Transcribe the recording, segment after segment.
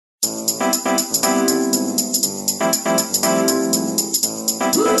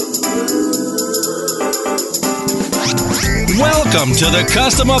Welcome to the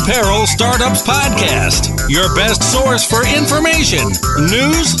Custom Apparel Startups Podcast, your best source for information,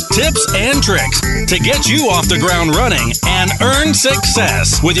 news, tips, and tricks to get you off the ground running and earn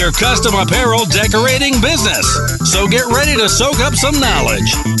success with your custom apparel decorating business. So get ready to soak up some knowledge.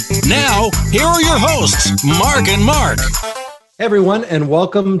 Now, here are your hosts, Mark and Mark. Hey everyone, and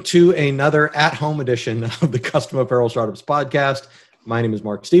welcome to another at-home edition of the Custom Apparel Startups Podcast. My name is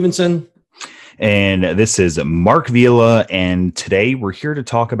Mark Stevenson. And this is Mark Vila, and today we're here to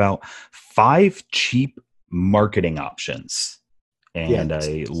talk about 5 cheap marketing options. And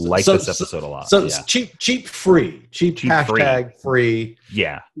I like this episode a lot. So it's cheap free. Cheap hashtag free.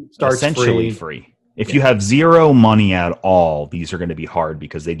 Yeah, Starts essentially free. If you have zero money at all, these are going to be hard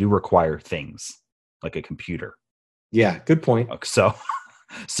because they do require things like a computer. Yeah, good point. But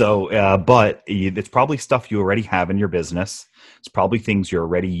it's probably stuff you already have in your business. It's probably things you're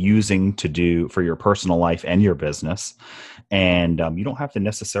already using to do for your personal life and your business. And you don't have to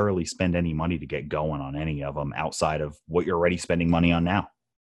necessarily spend any money to get going on any of them outside of what you're already spending money on now.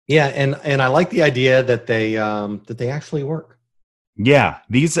 Yeah, and I like the idea that they actually work. Yeah,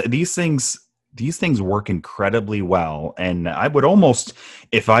 these things work incredibly well. And I would almost,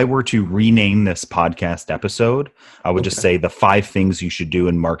 if I were to rename this podcast episode, I would just say the 5 things you should do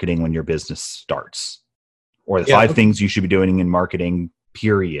in marketing when your business starts, or the 5 things you should be doing in marketing,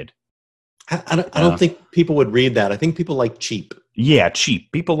 period. I don't think people would read that. I think people like cheap. Yeah,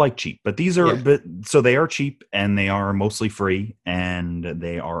 cheap. People like cheap, but these are, so they are cheap and they are mostly free, and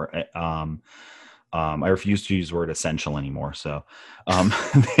they are, I refuse to use the word essential anymore. So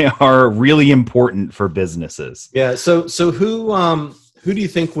they are really important for businesses. Yeah. So who do you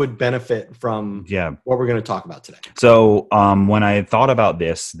think would benefit from what we're going to talk about today? So when I thought about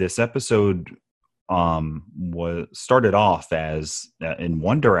this episode was started off as in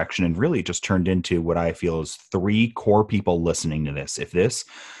one direction, and really just turned into what I feel is 3 core people listening to this. If this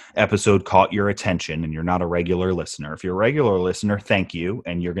episode caught your attention and you're not a regular listener, if you're a regular listener, thank you,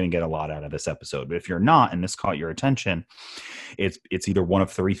 and you're going to get a lot out of this episode. But if you're not and this caught your attention, it's either one of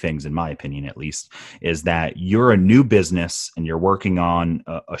 3 things, in my opinion at least, is that you're a new business and you're working on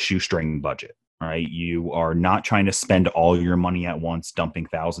a shoestring budget. Right? You are not trying to spend all your money at once, dumping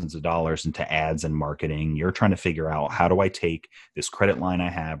thousands of dollars into ads and marketing. You're trying to figure out, how do I take this credit line I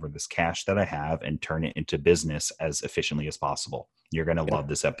have or this cash that I have and turn it into business as efficiently as possible? You're going to love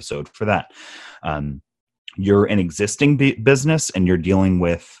this episode for that. You're an existing business and you're dealing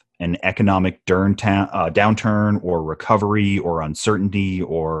with an economic downturn or recovery or uncertainty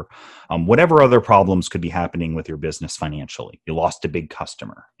or whatever other problems could be happening with your business financially. You lost a big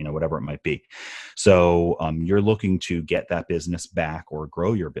customer, whatever it might be. So you're looking to get that business back or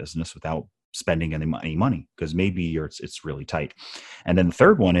grow your business without spending any money because maybe it's really tight. And then the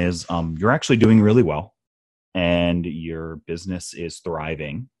third one is you're actually doing really well and your business is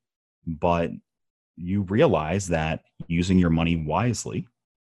thriving, but you realize that using your money wisely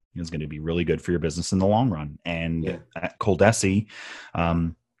is going to be really good for your business in the long run. And at Coldesi,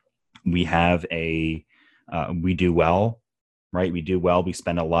 we have we do well, right? We do well. We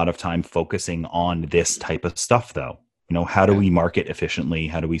spend a lot of time focusing on this type of stuff though. How do we market efficiently?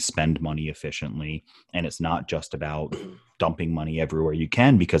 How do we spend money efficiently? And it's not just about dumping money everywhere you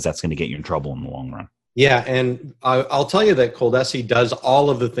can, because that's going to get you in trouble in the long run. Yeah. And I'll tell you that Coldesi does all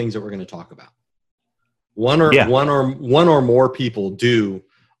of the things that we're going to talk about. One or more people do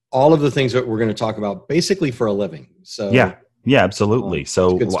all of the things that we're going to talk about basically for a living. So yeah, absolutely.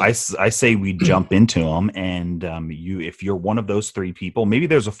 So I say we jump into them, and if you're one of those 3 people, maybe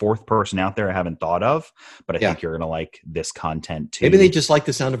there's a 4th person out there I haven't thought of, but I think you're going to like this content too. Maybe they just like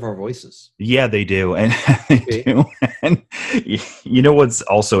the sound of our voices. Yeah, they do. And they do. And what's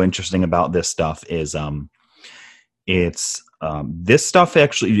also interesting about this stuff is this stuff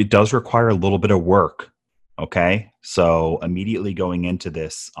actually, it does require a little bit of work. Okay. So immediately going into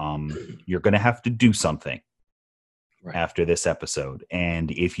this, you're going to have to do something after this episode.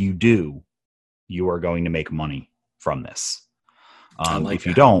 And if you do, you are going to make money from this. If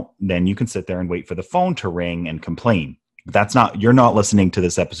you don't, then you can sit there and wait for the phone to ring and complain. You're not listening to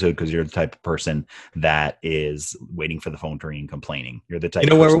this episode because you're the type of person that is waiting for the phone to ring and complaining. You're the type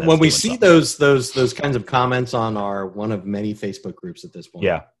of person when we see those kinds of comments on our one of many Facebook groups at this point.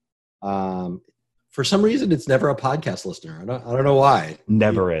 Yeah. For some reason, it's never a podcast listener. I don't know why.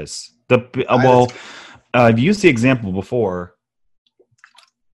 Never is. I've used the example before.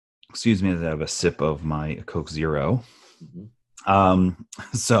 Excuse me as I have a sip of my Coke Zero.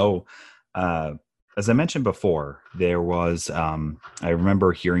 As I mentioned before, there was, I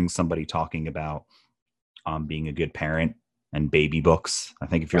remember hearing somebody talking about being a good parent and baby books. I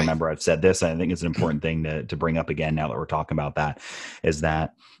think if you Right. remember, I've said this, I think it's an important thing to bring up again now that we're talking about that, is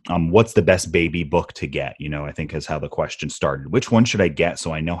that what's the best baby book to get? I think is how the question started. Which one should I get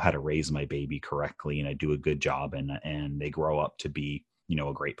so I know how to raise my baby correctly and I do a good job and they grow up to be,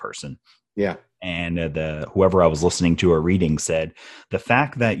 a great person. Yeah. And whoever I was listening to or reading said, the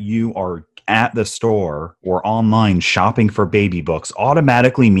fact that you are at the store or online shopping for baby books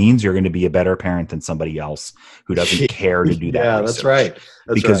automatically means you're going to be a better parent than somebody else who doesn't care to do that Yeah, research. that's right.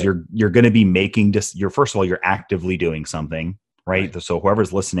 Because you're going to be making first of all, you're actively doing something, right? So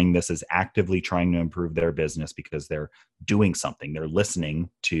whoever's listening, this is actively trying to improve their business because they're doing something. They're listening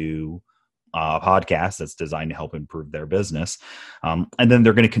to a podcast that's designed to help improve their business. And then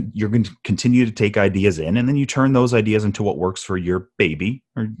you're going to continue to take ideas in, and then you turn those ideas into what works for your baby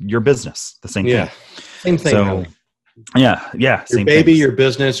or your business. The same thing. Same thing. So, really. Yeah. Your same baby, things. your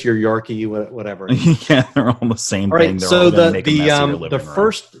business, your Yorkie, whatever. Yeah, they're all the same thing. They're So all gonna make a mess of your living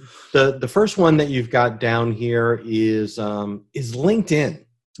room. the first one that you've got down here is LinkedIn.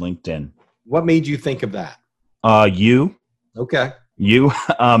 LinkedIn. What made you think of that? You. Okay. You.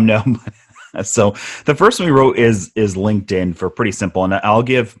 No. So the first one we wrote is LinkedIn, for pretty simple. And I'll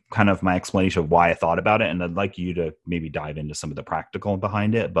give kind of my explanation of why I thought about it. And I'd like you to maybe dive into some of the practical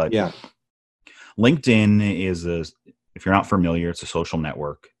behind it. But yeah, LinkedIn is if you're not familiar, it's a social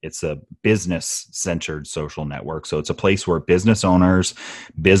network. It's a business centered social network. So it's a place where business owners,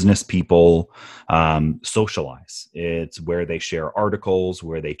 business people socialize. It's where they share articles,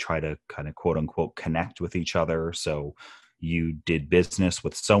 where they try to kind of quote unquote connect with each other. So you did business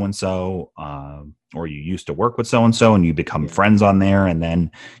with so-and-so, or you used to work with so-and-so and you become friends on there, and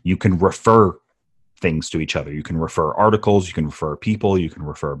then you can refer things to each other. You can refer articles, you can refer people, you can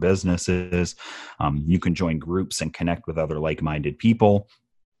refer businesses, you can join groups and connect with other like-minded people.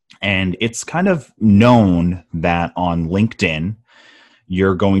 And it's kind of known that on LinkedIn,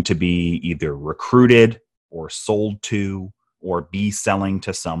 you're going to be either recruited or sold to or be selling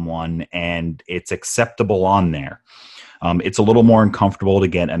to someone, and it's acceptable on there. It's a little more uncomfortable to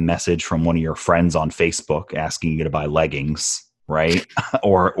get a message from one of your friends on Facebook asking you to buy leggings, right?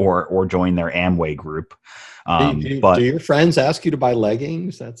 or join their Amway group. Do your friends ask you to buy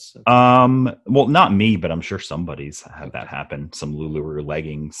leggings? That's well, not me, but I'm sure somebody's had that happen. Some Lululemon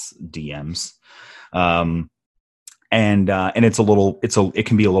leggings DMs. And it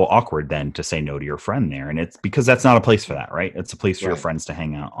can be a little awkward then to say no to your friend there. And it's because that's not a place for that, right? It's a place for your friends to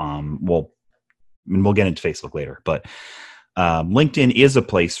hang out. We'll get into Facebook later, but LinkedIn is a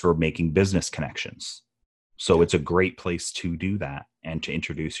place for making business connections. So it's a great place to do that and to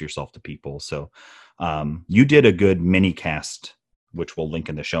introduce yourself to people. So you did a good mini cast, which we'll link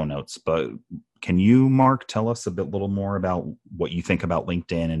in the show notes, but can you, Mark, tell us a little more about what you think about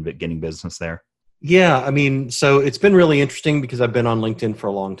LinkedIn and getting business there? Yeah, I mean, so it's been really interesting because I've been on LinkedIn for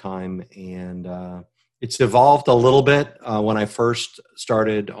a long time, and it's evolved a little bit. When I first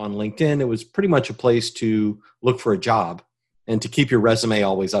started on LinkedIn, it was pretty much a place to look for a job and to keep your resume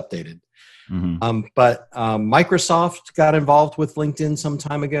always updated. Mm-hmm. But Microsoft got involved with LinkedIn some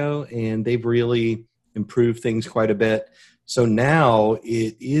time ago, and they've really improved things quite a bit. So now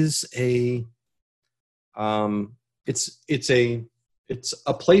it is it's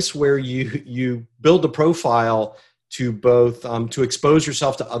a place where you build a profile to both to expose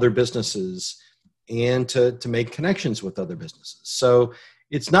yourself to other businesses and to make connections with other businesses. So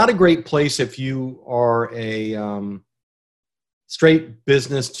it's not a great place if you are a straight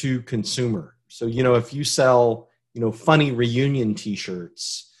business to consumer. So, if you sell, funny reunion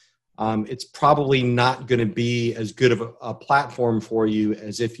t-shirts, it's probably not going to be as good of a platform for you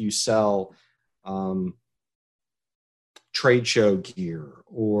as if you sell trade show gear,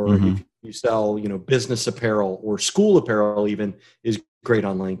 or if you sell, business apparel or school apparel even is great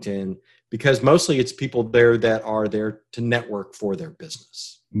on LinkedIn, because mostly it's people there that are there to network for their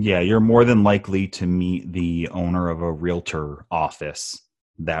business. Yeah, you're more than likely to meet the owner of a realtor office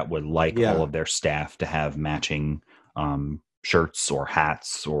that would like all of their staff to have matching shirts or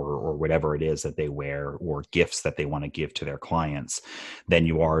hats or whatever it is that they wear, or gifts that they want to give to their clients, than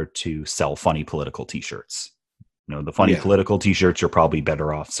you are to sell funny political t-shirts. The funny political t-shirts, you're probably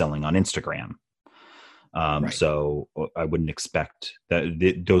better off selling on Instagram. So I wouldn't expect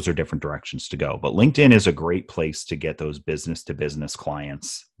that those are different directions to go. But LinkedIn is a great place to get those business to business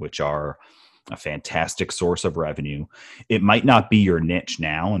clients, which are a fantastic source of revenue. It might not be your niche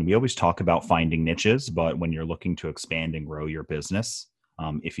now, and we always talk about finding niches, but when you're looking to expand and grow your business,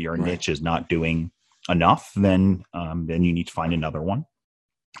 if your niche is not doing enough, then you need to find another one.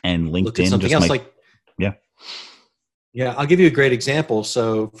 And LinkedIn just Yeah, I'll give you a great example.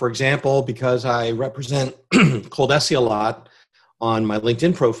 So, for example, because I represent Coldesi a lot on my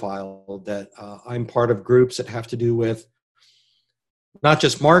LinkedIn profile, that I'm part of groups that have to do with not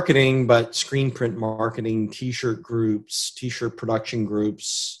just marketing, but screen print marketing, T-shirt groups, T-shirt production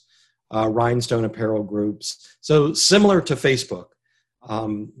groups, rhinestone apparel groups. So similar to Facebook,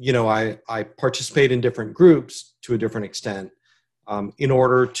 I participate in different groups to a different extent in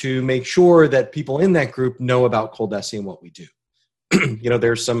order to make sure that people in that group know about Coldesi and what we do.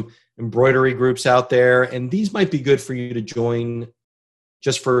 There's some embroidery groups out there, and these might be good for you to join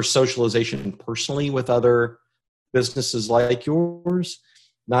just for socialization personally with other businesses like yours.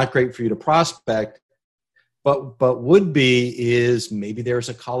 Not great for you to prospect, but would be is maybe there's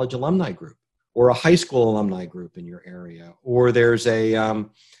a college alumni group or a high school alumni group in your area, or I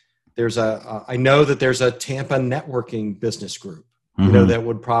know that there's a Tampa networking business group, that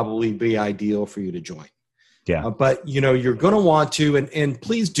would probably be ideal for you to join. Yeah. But you're going to want to, and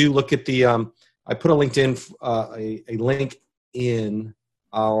please do look at the, I put a LinkedIn, a link in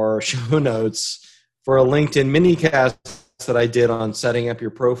our show notes for a LinkedIn minicast that I did on setting up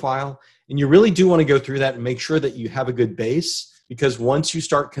your profile. And you really do want to go through that and make sure that you have a good base, because once you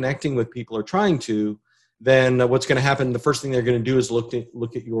start connecting with people or trying to, then what's going to happen, the first thing they're going to do is look at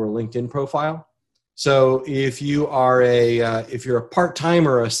your LinkedIn profile. So if you are if you're a part-time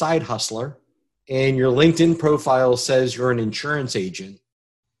or a side hustler and your LinkedIn profile says you're an insurance agent,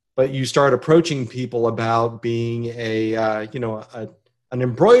 but you start approaching people about being an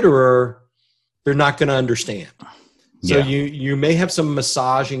embroiderer, they're not going to understand. So you may have some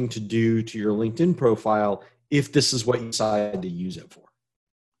massaging to do to your LinkedIn profile if this is what you decide to use it for.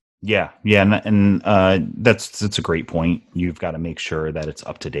 Yeah, and that's a great point. You've got to make sure that it's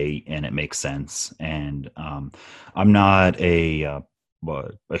up to date and it makes sense. And I'm not a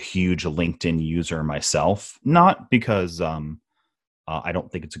huge LinkedIn user myself, not because I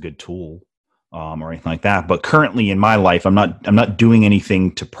don't think it's a good tool or anything like that. But currently in my life, I'm not doing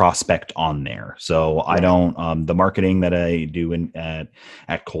anything to prospect on there. So I don't. The marketing that I do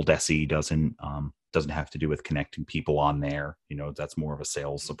at Coldesi doesn't have to do with connecting people on there. That's more of a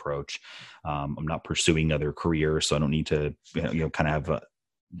sales approach. I'm not pursuing other careers, so I don't need to kind of have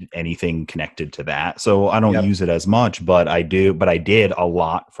anything connected to that. So I don't use it as much, but I did a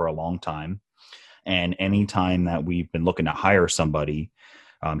lot for a long time. And anytime that we've been looking to hire somebody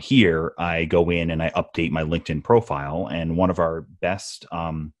here, I go in and I update my LinkedIn profile. And one of our best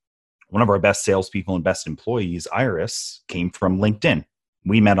salespeople and best employees, Iris, came from LinkedIn.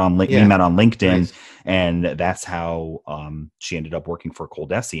 We met on LinkedIn, nice. And that's how she ended up working for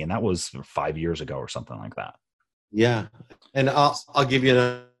Coldesi, and that was 5 years ago or something like that. Yeah, and I'll give you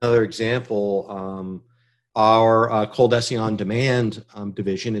another example. Our Coldesi On Demand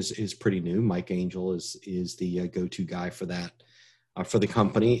division is pretty new. Mike Angel is the go-to guy for that for the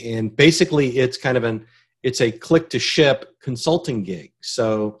company, and basically it's kind of it's a click to ship consulting gig.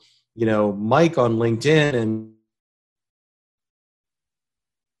 So Mike on LinkedIn and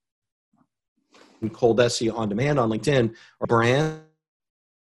Coldesi On Demand on LinkedIn are brands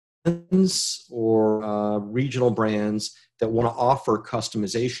or regional brands that want to offer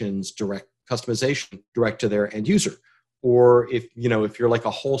customization direct to their end user. Or if you're like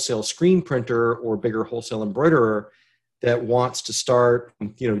a wholesale screen printer or bigger wholesale embroiderer that wants to start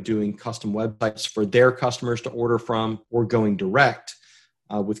doing custom websites for their customers to order from, or going direct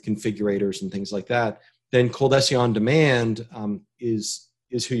with configurators and things like that, then Coldesi On Demand is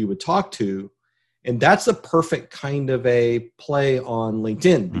who you would talk to. And that's the perfect kind of a play on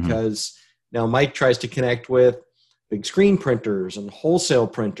LinkedIn, because now Mike tries to connect with big screen printers and wholesale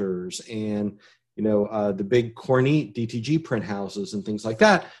printers and, the big Kornit DTG print houses and things like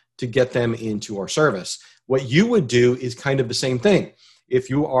that to get them into our service. What you would do is kind of the same thing. If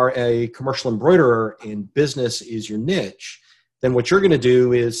you are a commercial embroiderer and business is your niche, then what you're going to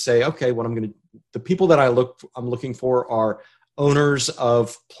do is say, okay, the people that I'm looking for are owners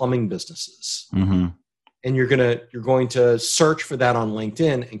of plumbing businesses. Mm-hmm. And you're going to search for that on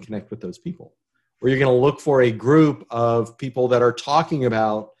LinkedIn and connect with those people. Or you're going to look for a group of people that are talking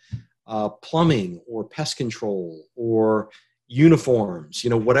about plumbing or pest control or uniforms,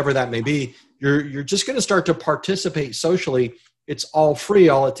 whatever that may be. You're just going to start to participate socially. It's all free.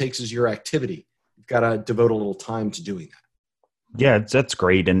 All it takes is your activity. You've got to devote a little time to doing that. Yeah, that's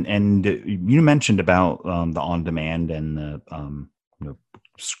great. And you mentioned about the on-demand and the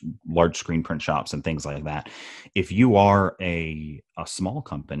large screen print shops and things like that. If you are a small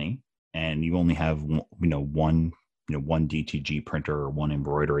company and you only have one DTG printer or one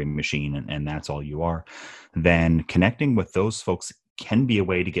embroidery machine, and that's all you are, then connecting with those folks can be a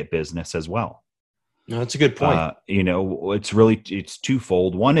way to get business as well. No, that's a good point. It's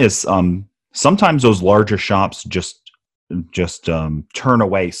twofold. One is sometimes those larger shops just turn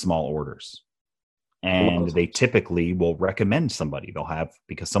away small orders, and they typically will recommend somebody.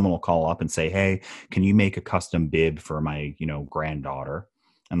 Because someone will call up and say, "Hey, can you make a custom bib for my granddaughter?"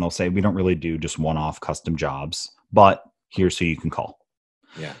 And they'll say, "We don't really do just one-off custom jobs, but here's who you can call."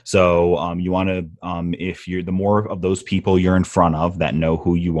 Yeah. So you want to, if you're the more of those people you're in front of that know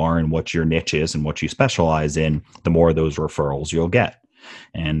who you are and what your niche is and what you specialize in, the more of those referrals you'll get.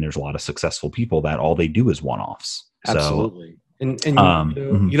 And there's a lot of successful people that all they do is one-offs. Absolutely.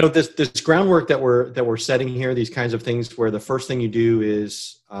 This groundwork that we're setting here, these kinds of things where the first thing you do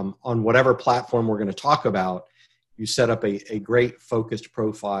is on whatever platform we're going to talk about, you set up a great focused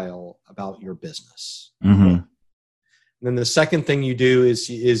profile about your business. Mm-hmm. And then the second thing you do is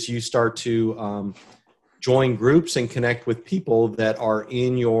you start to join groups and connect with people that are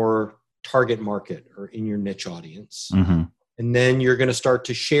in your target market or in your niche audience. Mm-hmm. And then you're going to start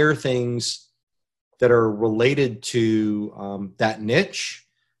to share things that are related to that niche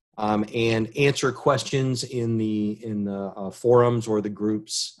and answer questions in the forums or the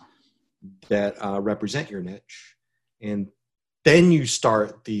groups that represent your niche. And then you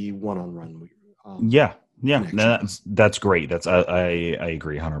start the one-on-one. Yeah, that's great. I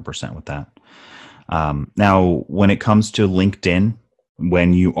agree 100% with that. Now, when it comes to LinkedIn,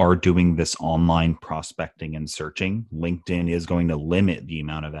 when you are doing this online prospecting and searching, LinkedIn is going to limit the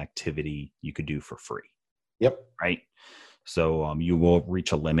amount of activity you could do for free. Yep. Right. So you will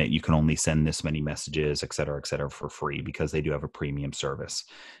reach a limit. You can only send this many messages, et cetera, for free because they do have a premium service,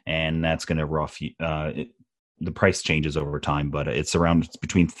 and that's going to the price changes over time, but it's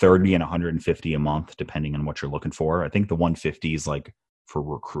between 30 and 150 a month, depending on what you're looking for. I think the 150 is like for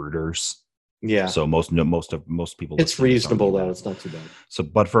recruiters. Yeah. So most people, it's reasonable though. It's not too bad. So,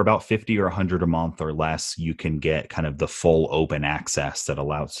 but for about 50 or 100 a month or less, you can get kind of the full open access that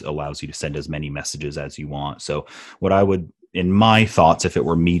allows you to send as many messages as you want. So what I would, in my thoughts, if it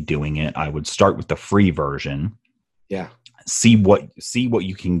were me doing it, I would start with the free version. Yeah. See what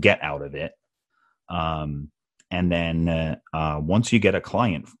you can get out of it. And then once you get a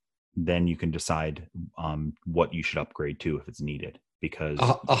client, then you can decide what you should upgrade to if it's needed. Because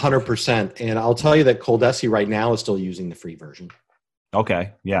 100%. And I'll tell you that Coldesi right now is still using the free version.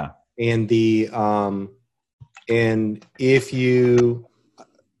 Okay. Yeah. And I'm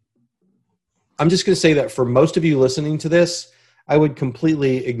just going to say that for most of you listening to this, I would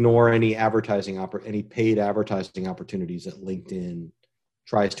completely ignore any paid advertising opportunities that LinkedIn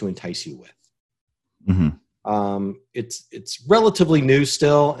tries to entice you with. Mm-hmm. It's relatively new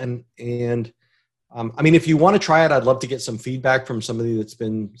still, and I mean, if you want to try it, I'd love to get some feedback from somebody that's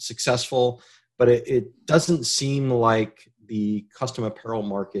been successful. But it doesn't seem like the custom apparel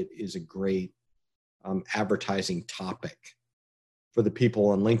market is a great advertising topic for the people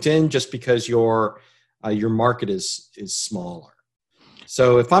on LinkedIn, just because your market is smaller.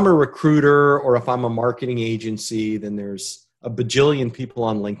 So if I'm a recruiter or if I'm a marketing agency, then there's a bajillion people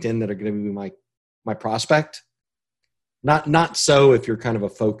on LinkedIn that are going to be my prospect. Not so if you're kind of a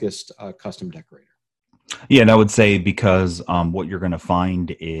focused custom decorator. Yeah, and I would say because what you're going to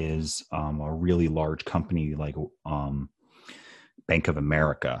find is a really large company like Bank of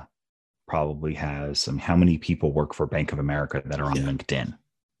America probably has how many people work for Bank of America that are on LinkedIn,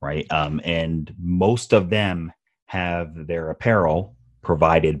 right? And most of them have their apparel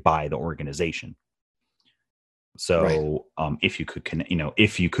provided by the organization. So if you could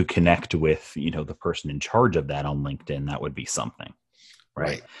connect with the person in charge of that on LinkedIn, that would be something.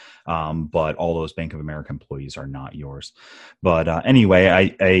 Right. But all those Bank of America employees are not yours. But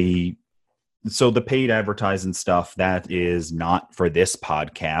anyway, so the paid advertising stuff, that is not for this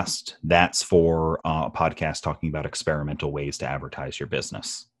podcast. That's for a podcast talking about experimental ways to advertise your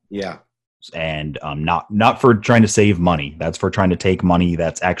business. Yeah. And not for trying to save money. That's for trying to take money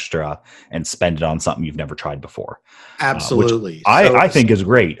that's extra and spend it on something you've never tried before. Absolutely. Which I think is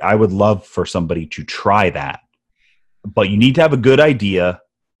great. I would love for somebody to try that. But you need to have a good idea.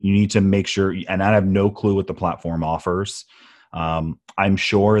 You need to make sure, and I have no clue what the platform offers. I'm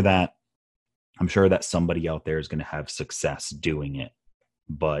sure that somebody out there is going to have success doing it.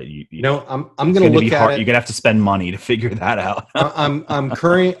 But I'm going to look at it. You're going to have to spend money to figure that out. I'm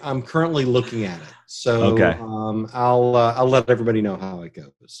currently looking at it. So okay. I'll let everybody know how it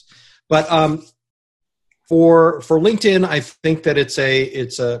goes. But for LinkedIn, I think that it's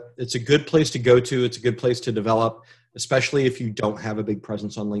a good place to go to. It's a good place to develop, especially if you don't have a big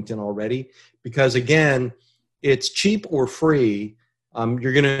presence on LinkedIn already, because again, it's cheap or free.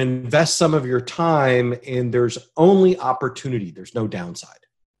 You're going to invest some of your time and there's only opportunity. There's no downside.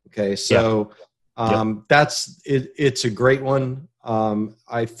 Okay. So That's it. It's a great one.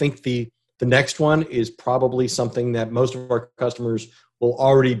 I think the next one is probably something that most of our customers will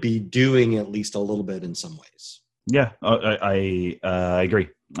already be doing at least a little bit in some ways. Yeah, I agree.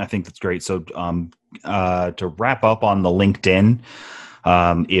 I think that's great. So to wrap up on the LinkedIn,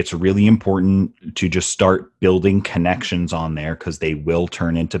 it's really important to just start building connections on there because they will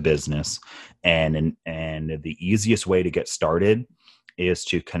turn into business. And the easiest way to get started is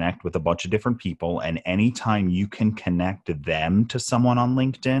to connect with a bunch of different people. And anytime you can connect them to someone on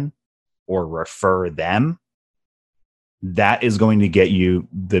LinkedIn or refer them, that is going to get you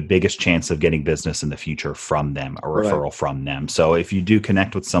the biggest chance of getting business in the future from them, a referral from them. So if you do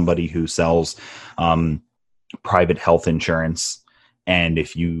connect with somebody who sells private health insurance, and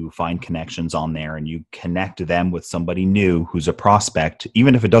if you find connections on there and you connect them with somebody new who's a prospect,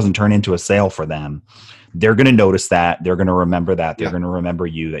 even if it doesn't turn into a sale for them, they're going to notice that. They're going to remember that. They're going to remember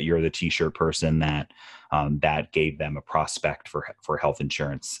you, that you're the t-shirt person that gave them a prospect for health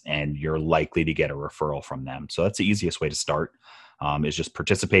insurance, and you're likely to get a referral from them. So that's the easiest way to start, is just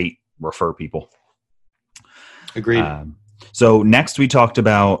participate, refer people. Agreed. So next we talked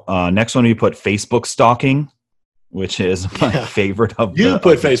about, next one we put Facebook stalking, which is my favorite of you the,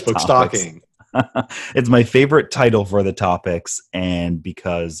 put of Facebook stalking. It's my favorite title for the topics, and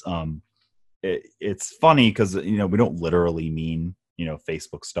because it's funny because we don't literally mean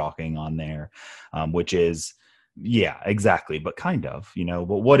Facebook stalking on there, which is exactly, but kind of but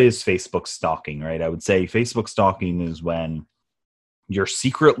what is Facebook stalking, right? I would say Facebook stalking is when you're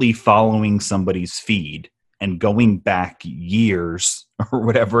secretly following somebody's feed and going back years or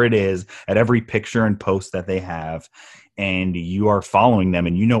whatever it is at every picture and post that they have, and you are following them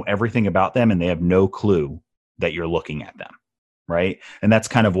and you know everything about them and they have no clue that you're looking at them, right? And that's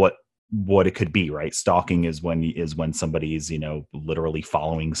kind of what it could be, right? Stalking is when somebody's literally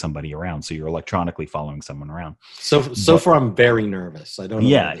following somebody around. So you're electronically following someone around. So far I'm very nervous. I don't know.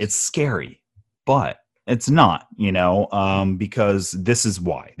 Yeah, it's scary, but it's not, because this is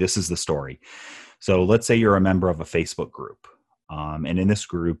why. This is the story. So let's say you're a member of a Facebook group, and in this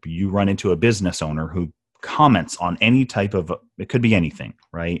group, you run into a business owner who comments on any type of, it could be anything,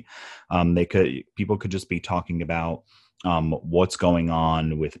 right? People could just be talking about what's going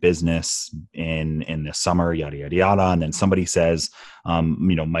on with business in the summer, yada, yada, yada. And then somebody says,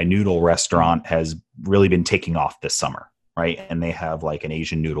 my noodle restaurant has really been taking off this summer, right? And they have like an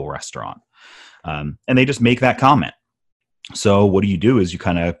Asian noodle restaurant. And they just make that comment. So what you do is you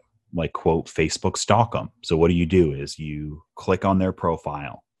kind of like quote Facebook stalk them. So what you do is you click on their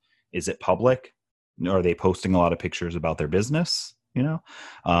profile. Is it public? Are they posting a lot of pictures about their business? Does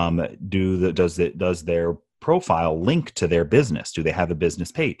their profile link to their business? Do they have a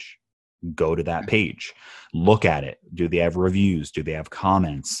business page? Go to that page, look at it. Do they have reviews? Do they have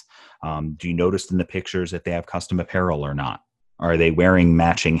comments? Do you notice in the pictures if they have custom apparel or not? Are they wearing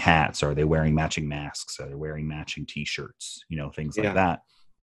matching hats? Are they wearing matching masks? Are they wearing matching t-shirts? Things like that.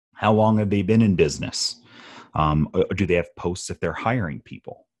 How long have they been in business? Do they have posts if they're hiring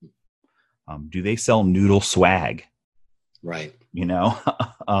people? Do they sell noodle swag? Right.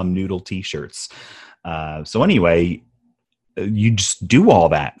 Noodle t-shirts. So anyway, you just do all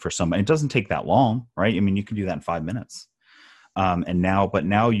that for somebody. It doesn't take that long, right? I mean, you can do that in 5 minutes. But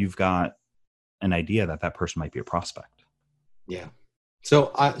now you've got an idea that person might be a prospect. Yeah.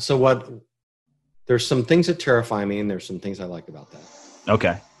 There's some things that terrify me, and there's some things I like about that.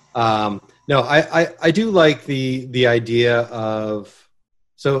 Okay. No, I do like the idea of,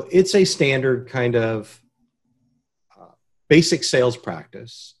 so it's a standard kind of basic sales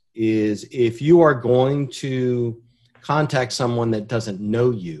practice is if you are going to contact someone that doesn't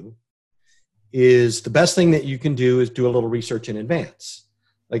know you, is the best thing that you can do is do a little research in advance.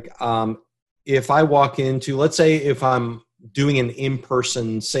 Like if I walk into, let's say if I'm doing an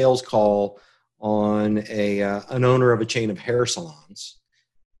in-person sales call on an owner of a chain of hair salons,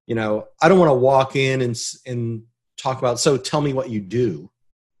 I don't want to walk in and talk about, so tell me what you do.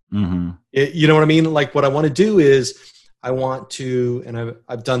 Mm-hmm. You know what I mean? Like what I want to do is I want to, and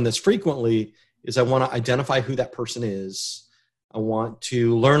I've done this frequently, is I want to identify who that person is. I want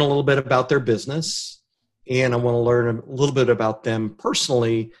to learn a little bit about their business, and I want to learn a little bit about them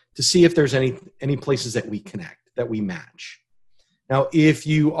personally to see if there's any places that we connect, that we match. Now, if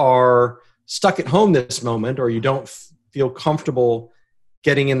you are stuck at home this moment, or you don't feel comfortable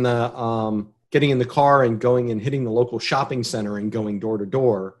getting in the car and going and hitting the local shopping center and going door to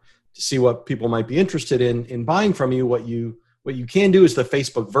door to see what people might be interested in buying from you, what you can do is the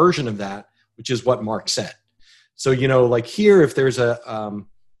Facebook version of that, which is what Mark said. So, like here, if there's a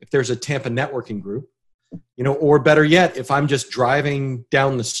Tampa networking group, Or better yet, if I'm just driving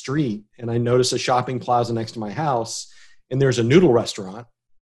down the street and I notice a shopping plaza next to my house and there's a noodle restaurant,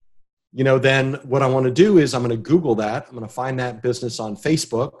 then what I want to do is I'm going to Google that. I'm going to find that business on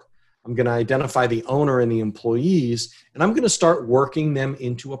Facebook. I'm going to identify the owner and the employees, and I'm going to start working them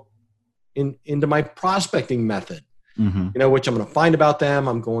into my prospecting method, which I'm going to find about them.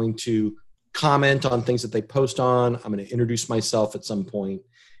 I'm going to comment on things that they post on. I'm going to introduce myself at some point,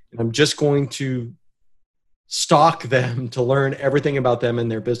 and I'm just going to stalk them to learn everything about them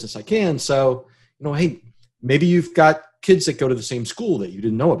and their business I can. So, hey, maybe you've got kids that go to the same school that you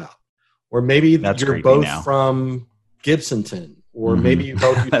didn't know about, or maybe you're both from Gibsonton, or maybe you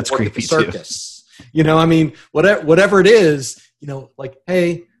both work at the circus. Whatever it is, like,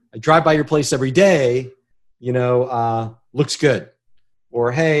 hey, I drive by your place every day, looks good.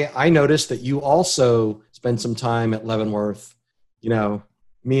 Or, hey, I noticed that you also spend some time at Leavenworth,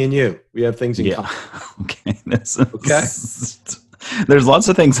 me and you, we have things in common. Okay. There's lots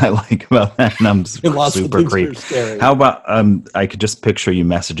of things I like about that, and I'm super creepy. How about I could just picture you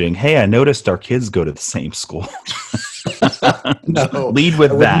messaging, hey, I noticed our kids go to the same school. No, lead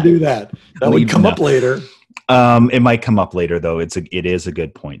with that. Do that. That would come up later. It might come up later, though. It is a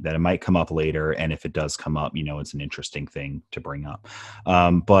good point that it might come up later, and if it does come up, it's an interesting thing to bring up.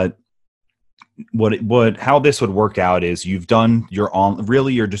 But how this would work out is you're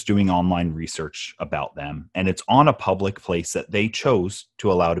just doing online research about them, and it's on a public place that they chose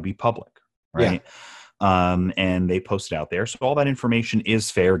to allow to be public, right? Yeah. And they post it out there. So all that information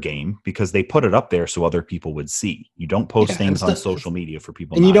is fair game because they put it up there so other people would see. You don't post things on social media for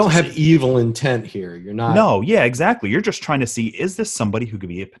people. And you don't have evil intent here. You're not. No, yeah, exactly. You're just trying to see, is this somebody who could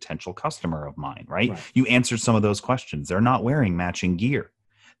be a potential customer of mine, right? You answered some of those questions. They're not wearing matching gear.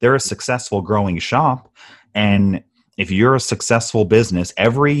 They're a successful growing shop. And if you're a successful business,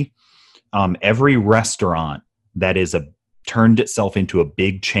 every restaurant that is turned itself into a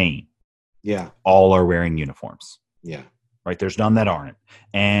big chain, all are wearing uniforms. Yeah. Right. There's none that aren't.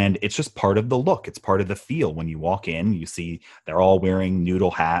 And it's just part of the look. It's part of the feel. When you walk in, you see they're all wearing noodle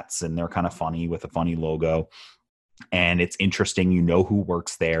hats and they're kind of funny with a funny logo. And it's interesting. Who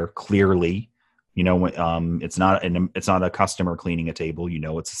works there clearly. It's not a customer cleaning a table.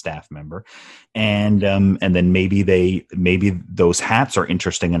 It's a staff member, and then maybe those hats are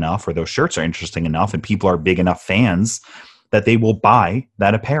interesting enough, or those shirts are interesting enough, and people are big enough fans that they will buy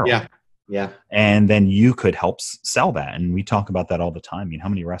that apparel. Yeah. And then you could help sell that, and we talk about that all the time. How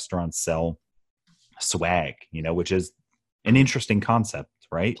many restaurants sell swag? Which is an interesting concept,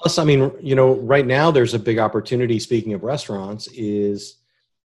 right? Plus, right now there's a big opportunity. Speaking of restaurants, is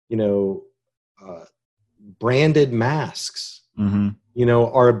branded masks,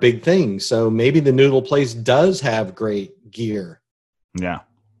 are a big thing. So maybe the noodle place does have great gear. Yeah.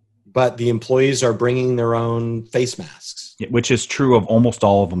 But the employees are bringing their own face masks. Which is true of almost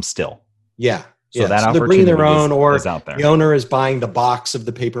all of them still. Yeah. So that they're bringing their own, or is out there. The owner is buying the box of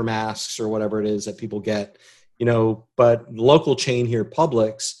the paper masks or whatever it is that people get, but the local chain here,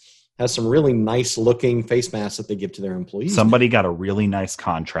 Publix, has some really nice looking face masks that they give to their employees. Somebody got a really nice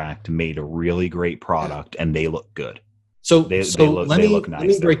contract, made a really great product, and they look good. So let me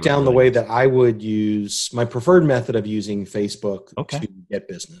break down the way that I would use my preferred method of using Facebook to get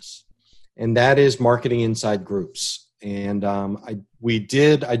business. And that is marketing inside groups. And I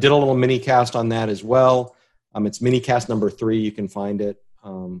did a little mini cast on that as well. It's mini cast number 3. You can find it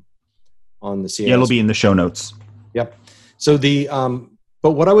on the CIS. Yeah, it'll be in the show notes. Yep. So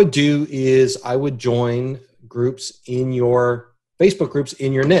but what I would do is I would join groups in your Facebook groups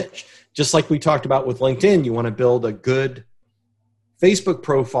in your niche. Just like we talked about with LinkedIn, you want to build a good Facebook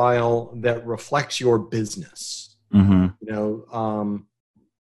profile that reflects your business, and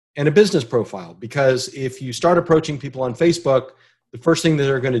a business profile. Because if you start approaching people on Facebook, the first thing that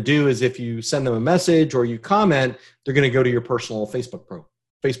they're going to do is if you send them a message or you comment, they're going to go to your personal Facebook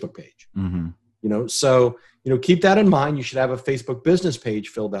page. So keep that in mind. You should have a Facebook business page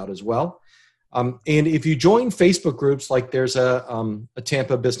filled out as well. And if you join Facebook groups, like there's a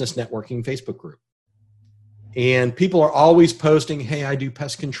Tampa Business Networking Facebook group, and people are always posting, hey, I do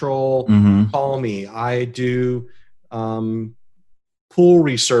pest control, call me. I do pool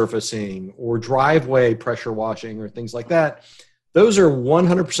resurfacing or driveway pressure washing or things like that. Those are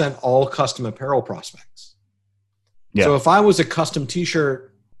 100% all custom apparel prospects. Yeah. So if I was a custom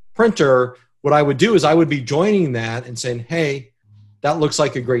t-shirt printer, what I would do is I would be joining that and saying, hey, that looks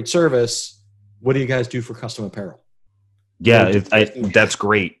like a great service. What do you guys do for custom apparel? Yeah, that's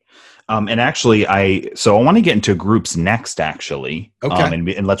great. And actually, I want to get into groups next, actually. Okay.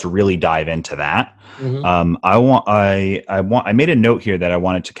 And let's really dive into that. I made a note here that I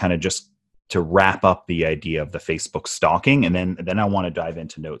wanted to kind of just wrap up the idea of the Facebook stalking, and then I want to dive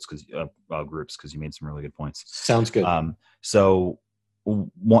into notes because groups, because you made some really good points. Sounds good. So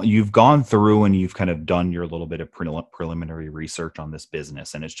you've gone through and you've kind of done your little bit of preliminary research on this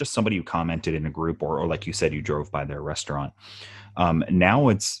business, and it's just somebody who commented in a group, or like you said, you drove by their restaurant. Now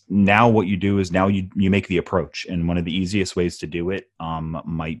what you do is now you make the approach, and one of the easiest ways to do it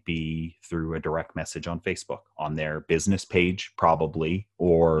might be through a direct message on Facebook, on their business page probably,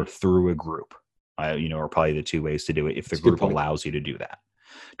 or through a group. Are probably the two ways to do it if the group allows you to do that.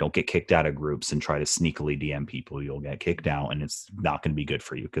 Don't get kicked out of groups and try to sneakily DM people. You'll get kicked out, and it's not going to be good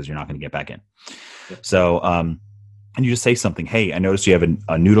for you because you're not going to get back in. Yeah. So, and you just say something. Hey, I noticed you have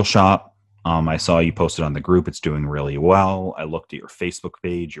a noodle shop. I saw you posted on the group. It's doing really well. I looked at your Facebook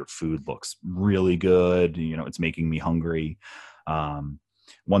page. Your food looks really good. It's making me hungry.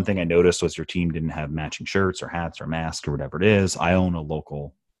 One thing I noticed was your team didn't have matching shirts or hats or masks or whatever it is. I own a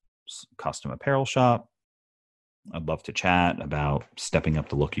local custom apparel shop. I'd love to chat about stepping up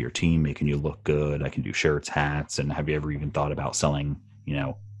the look of your team, making you look good. I can do shirts, hats. And have you ever even thought about selling,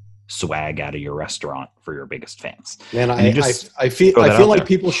 swag out of your restaurant for your biggest fans? And I feel like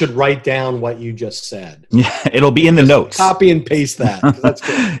people should write down what you just said. Yeah, it'll be in the notes. Copy and paste that. That's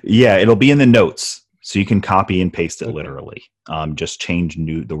good. Yeah, it'll be in the notes. So you can copy and paste it literally. Just change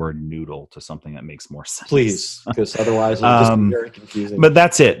the word noodle to something that makes more sense. Please, because otherwise it'll just be very confusing. But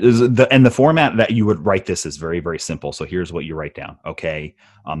that's it. The format that you would write this is very, very simple. So here's what you write down. Okay.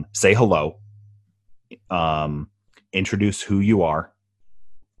 Say hello. Introduce who you are.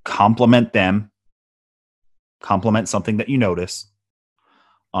 Compliment them. Compliment something that you notice.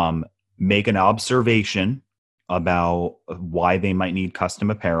 Make an observation about why they might need custom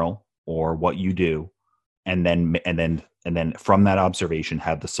apparel or what you do, and then from that observation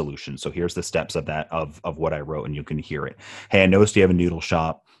have the solution. So here's the steps of that of what I wrote, and you can hear it. Hey, I noticed you have a noodle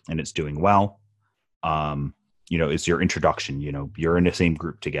shop and it's doing well. It's your introduction. You're in the same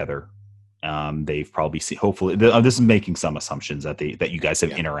group together. They've probably seen. Hopefully, this is making some assumptions that you guys have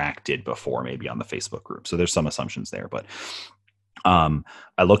interacted before, maybe on the Facebook group. So there's some assumptions there, but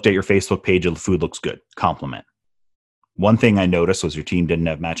I looked at your Facebook page and the food looks good. Compliment. One thing I noticed was your team didn't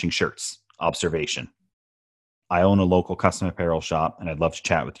have matching shirts. Observation. I own a local custom apparel shop, and I'd love to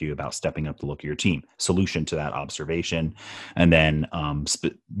chat with you about stepping up the look of your team. Solution to that observation, and then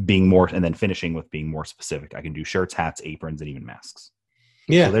finishing with being more specific. I can do shirts, hats, aprons, and even masks.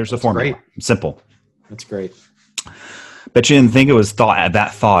 Yeah, so there's the formula. Great. Simple. That's great. Bet you didn't think it was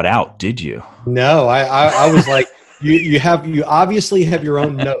thought out, did you? No, I was like, you obviously have your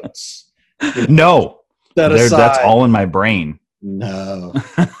own notes. No. That's all in my brain. No.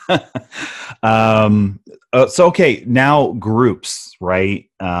 So okay, now groups, right?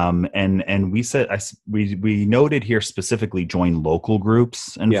 And we said we noted here specifically join local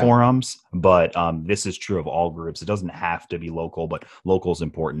groups and forums, but this is true of all groups. It doesn't have to be local, but local is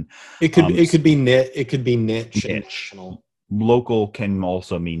important. It could be niche. National. Local can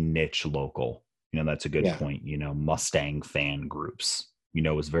also mean niche local. That's a good point. Mustang fan groups.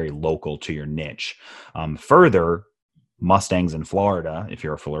 Is very local to your niche. Further, Mustangs in Florida, if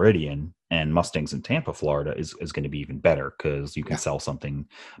you're a Floridian, and Mustangs in Tampa, Florida is going to be even better because you can sell something.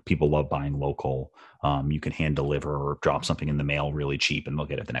 People love buying local. You can hand deliver or drop something in the mail really cheap and they'll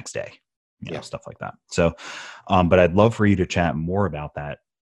get it the next day. Stuff like that. So, but I'd love for you to chat more about that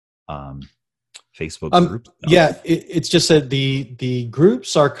Facebook group. Yeah, it's just that the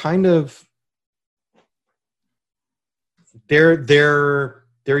groups are kind of, they're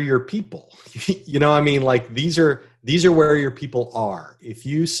your people. Like these are where your people are. If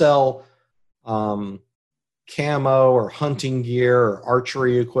you sell camo or hunting gear or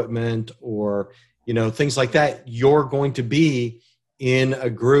archery equipment or things like that, you're going to be in a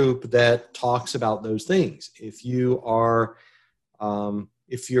group that talks about those things. If you are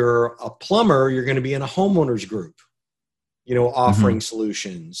if you're a plumber, you're going to be in a homeowners group, offering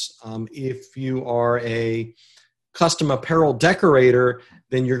solutions. If you are a custom apparel decorator,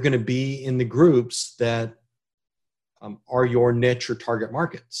 then you're going to be in the groups that are your niche or target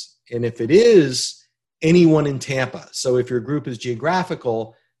markets. And if it is anyone in Tampa, so if your group is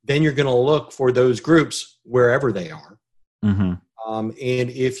geographical, then you're going to look for those groups wherever they are. Mm-hmm. And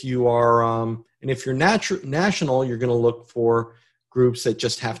if you are, and if you're national, you're going to look for groups that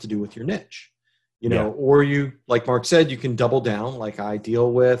just have to do with your niche, or you, like Mark said, you can double down. Like I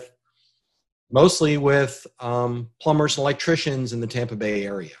deal with mostly with plumbers and electricians in the Tampa Bay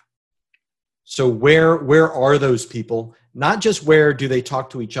area. So where are those people? Not just where do they talk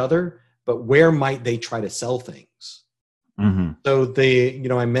to each other, but where might they try to sell things? Mm-hmm. So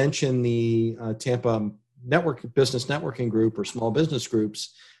I mentioned the Tampa business networking group or small business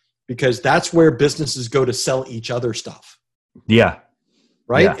groups. because that's where businesses go to sell each other stuff. Yeah.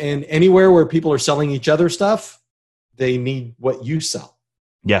 Right. Yeah. And anywhere where people are selling each other stuff, they need what you sell.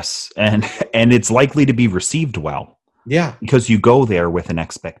 Yes. And it's likely to be received well. Yeah. Because you go there with an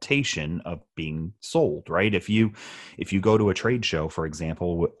expectation of being sold, right? If you go to a trade show, for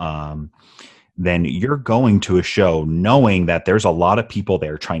example, then you're going to a show knowing that there's a lot of people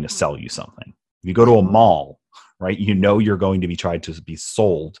there trying to sell you something. If you go to a mall, right, you know you're going to be trying to be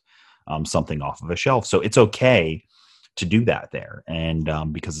sold something off of a shelf. So it's okay to do that there,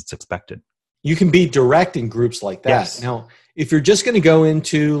 and because it's expected. You can be direct in groups like that. Yes. Now, if you're just going to go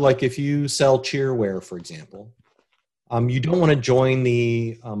into, like if you sell cheerwear, for example, you don't want to join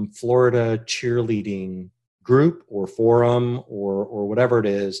the Florida cheerleading group or forum or whatever it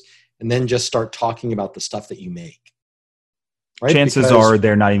is, and then just start talking about the stuff that you make. Right? Chances are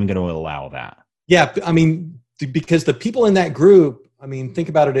they're not even going to allow that. Yeah. I mean, because the people in that group, I mean, think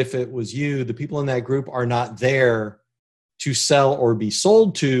about it. If it was you, the people in that group are not there to sell or be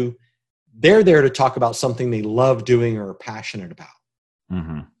sold to. They're there to talk about something they love doing or are passionate about.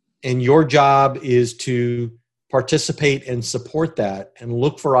 Mm-hmm. And your job is to participate and support that and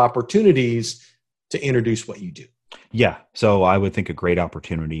look for opportunities to introduce what you do. Yeah. So I would think a great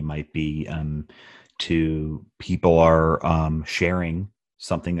opportunity might be to people are sharing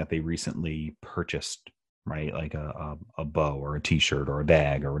something that they recently purchased, right? Like a bow or a t-shirt or a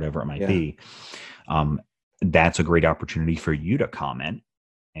bag or whatever it might be. That's a great opportunity for you to comment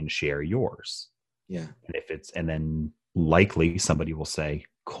and share yours. Yeah. And then likely somebody will say,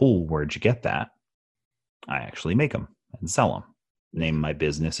 cool, where'd you get that? I actually make them and sell them. Name of my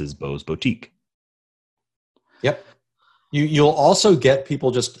business is Bo's Boutique. Yep. You'll also get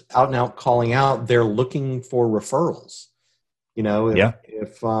people just out and out calling out. They're looking for referrals. You know,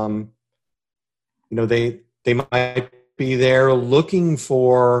 if they might be there looking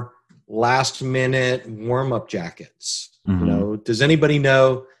for last minute warm up jackets. Mm-hmm. You know, does anybody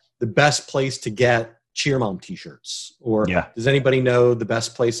know the best place to get Cheer Mom t-shirts? Or does anybody know the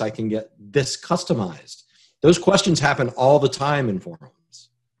best place I can get this customized? Those questions happen all the time in forums.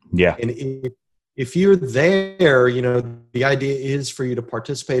 Yeah. And if you're there, you know, the idea is for you to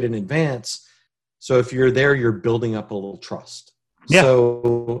participate in advance. So if you're there, you're building up a little trust. Yeah.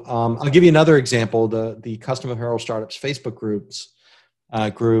 So I'll give you another example. The Custom Apparel Startups Facebook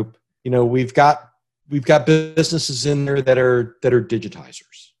group. You know, we've got businesses in there that are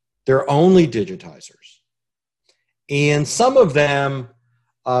digitizers. They're only digitizers, and some of them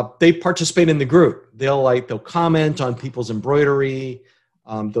they participate in the group. They'll comment on people's embroidery.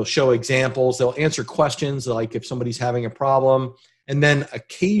 They'll show examples. They'll answer questions like if somebody's having a problem. And then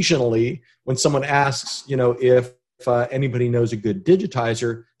occasionally, when someone asks, you know, if anybody knows a good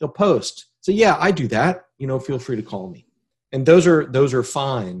digitizer, they'll post. So yeah, I do that. You know, feel free to call me. And those are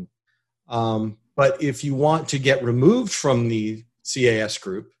fine. But if you want to get removed from the CAS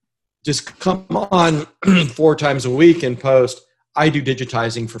group, just come on 4 times a week and post, I do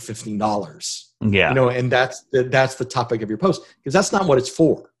digitizing for $15. Yeah. You know, and that's the topic of your post, because that's not what it's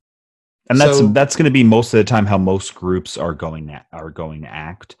for. And that's going to be most of the time how most groups are going to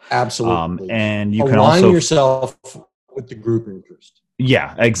act. Absolutely. And you align can also yourself with the group interest.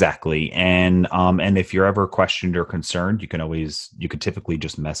 Yeah, exactly. And if you're ever questioned or concerned, you could typically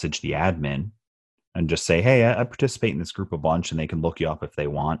just message the admin and just say, hey, I participate in this group a bunch, and they can look you up if they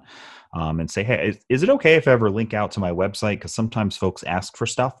want, and say, hey, is it okay if I ever link out to my website? Because sometimes folks ask for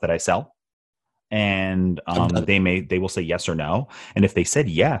stuff that I sell, and they will say yes or no. And if they said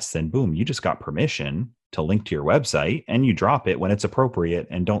yes, then boom, you just got permission to link to your website, and you drop it when it's appropriate,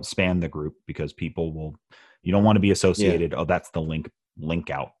 and don't spam the group, because you don't want to be associated. Oh, that's the link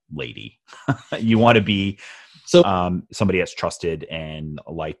out lady. You want to be somebody that's trusted and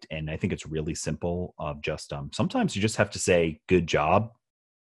liked. And I think it's really simple of just sometimes you just have to say, good job,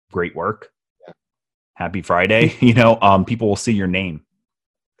 great work, happy Friday. You know, people will see your name.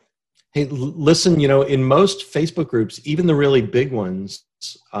 Hey, listen, you know, in most Facebook groups, even the really big ones,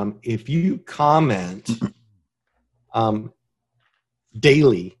 if you comment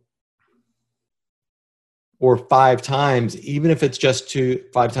daily or 5 times, even if it's just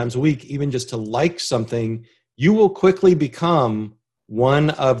 5 times a week, even just to like something, you will quickly become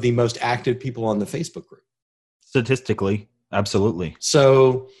one of the most active people on the Facebook group. Statistically, absolutely.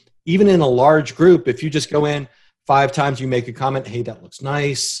 So even in a large group, if you just go in 5 times, you make a comment, hey, that looks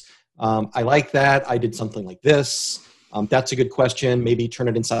nice. I like that. I did something like this. That's a good question. Maybe turn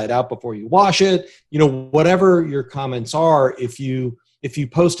it inside out before you wash it. You know, whatever your comments are, if you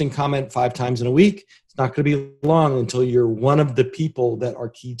post and comment 5 times in a week, it's not going to be long until you're one of the people that are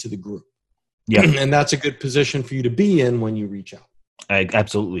key to the group. Yeah. And that's a good position for you to be in when you reach out.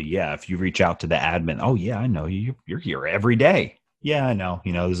 Absolutely. Yeah. If you reach out to the admin, oh yeah, I know you're here every day. Yeah, I know.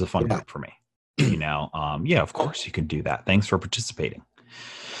 This is a fun group for me. Yeah, of course you can do that. Thanks for participating.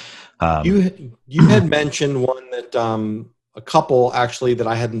 You had mentioned one that a couple actually that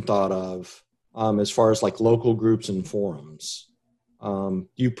I hadn't thought of as far as like local groups and forums.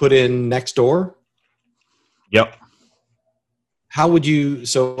 You put in Nextdoor? Yep. How would you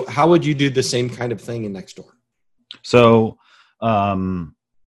do the same kind of thing in Nextdoor? So I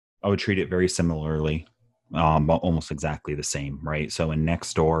would treat it very similarly, almost exactly the same, right? So in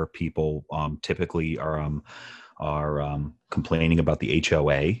Nextdoor, people typically are complaining about the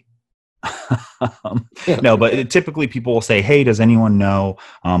HOA. No, but typically people will say, hey, does anyone know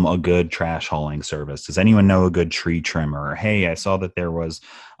a good trash hauling service? Does anyone know a good tree trimmer? Hey, I saw that there was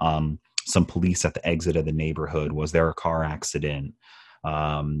some police at the exit of the neighborhood. Was there a car accident?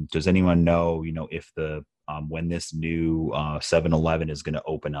 Does anyone know, if the when this new 7-Eleven is going to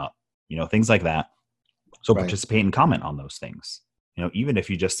open up, things like that. So participate and comment on those things. Even if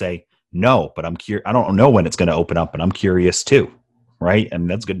you just say no, but I'm curious, I don't know when it's going to open up, but I'm curious too. Right. And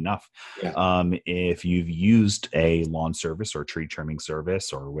that's good enough. Yeah. If you've used a lawn service or tree trimming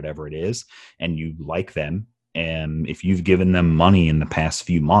service or whatever it is, and you like them, and if you've given them money in the past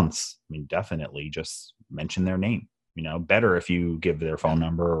few months, I mean, definitely just mention their name. Better if you give their phone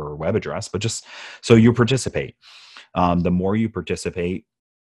number or web address, but just so you participate. The more you participate,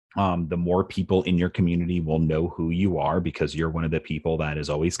 the more people in your community will know who you are because you're one of the people that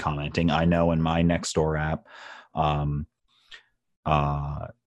is always commenting. I know in my Nextdoor app,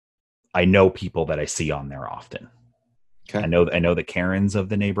 I know people that I see on there often. Okay. I know the Karens of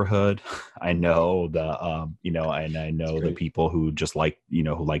the neighborhood. I know the, and I know the people who just like,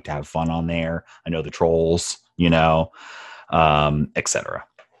 who like to have fun on there. I know the trolls, etc.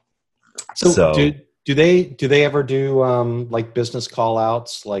 So do they ever do like business call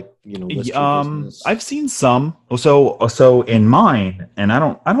outs, like, list your business? I've seen some. So in mine, and I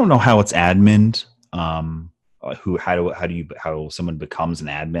don't know how it's admin, how someone becomes an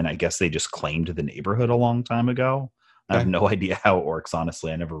admin. I guess they just claimed the neighborhood a long time ago. I have no idea how it works.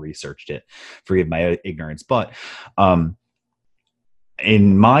 Honestly, I never researched it. Forgive my ignorance. But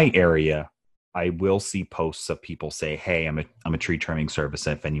in my area, I will see posts of people say, "Hey, I'm a tree trimming service.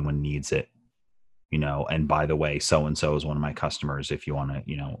 If anyone needs it, and by the way, so and so is one of my customers. If you want to,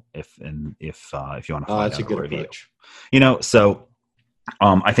 if you want to find out a review, so."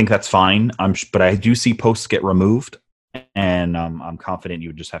 I think that's fine. But I do see posts get removed, and I'm confident you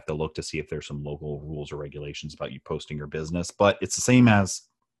would just have to look to see if there's some local rules or regulations about you posting your business. But it's the same as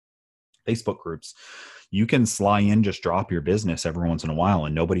Facebook groups. You can just drop your business every once in a while,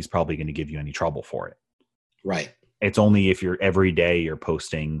 and nobody's probably going to give you any trouble for it. Right. It's only if every day you're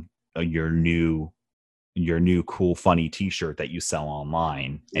posting your new cool funny t-shirt that you sell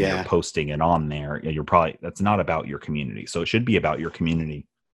online and you're posting it on there, that's not about your community. So it should be about your community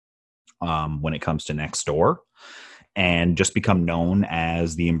when it comes to Nextdoor, and just become known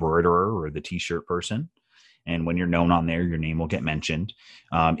as the embroiderer or the t-shirt person. And when you're known on there, your name will get mentioned.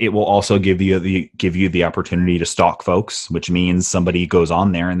 It will also give you the opportunity to stalk folks, which means somebody goes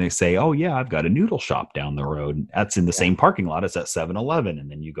on there and they say, "Oh yeah, I've got a noodle shop down the road. That's in the same parking lot as that 7-Eleven." And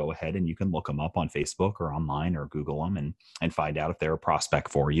then you go ahead and you can look them up on Facebook or online or Google them and find out if they're a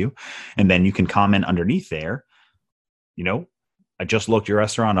prospect for you. And then you can comment underneath there, "I just looked your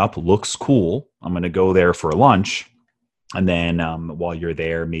restaurant up. Looks cool. I'm going to go there for lunch." And then while you're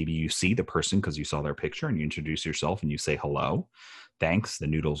there, maybe you see the person because you saw their picture, and you introduce yourself and you say, "Hello, thanks. The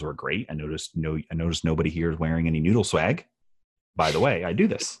noodles were great. I noticed nobody here is wearing any noodle swag. By the way, I do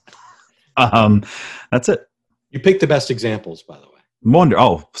this." That's it. You picked the best examples, by the way.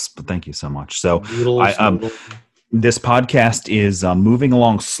 Thank you so much. So this podcast is moving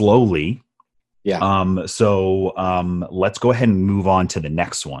along slowly. Yeah. So let's go ahead and move on to the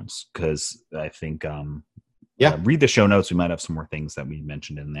next ones, because I think read the show notes. We might have some more things that we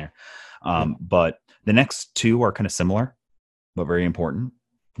mentioned in there. But the next two are kind of similar, but very important,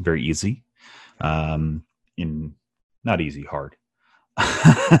 very easy. Not easy, hard.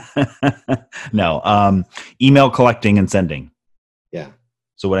 No. Email collecting and sending. Yeah.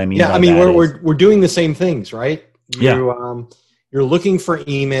 So what I mean? Yeah, we're doing the same things, right? You're looking for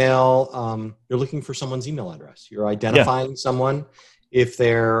email. You're looking for someone's email address. You're identifying someone, if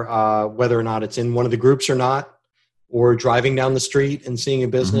they're whether or not it's in one of the groups or not, or driving down the street and seeing a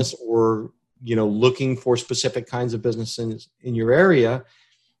business, or looking for specific kinds of businesses in your area,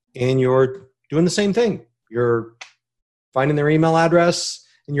 and you're doing the same thing. You're finding their email address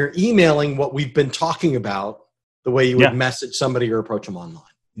and you're emailing what we've been talking about, the way you would message somebody or approach them online.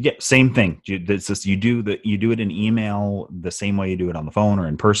 Yeah, same thing. You do it in email the same way you do it on the phone or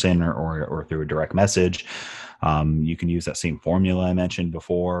in person or through a direct message. You can use that same formula I mentioned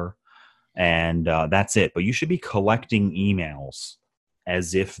before, and that's it. But you should be collecting emails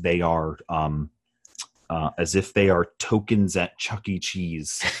as if they are tokens at Chuck E.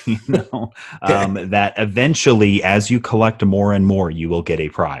 Cheese. Okay. That eventually, as you collect more and more, you will get a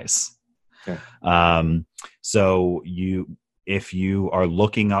prize. Okay. So if you are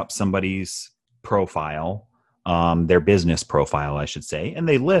looking up somebody's profile, their business profile, I should say, and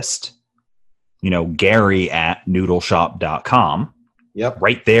they list, Gary at noodleshop.com, yep,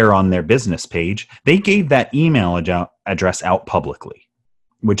 right there on their business page, they gave that email address out publicly,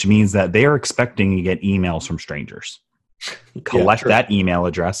 which means that they're expecting to get emails from strangers. Collect that email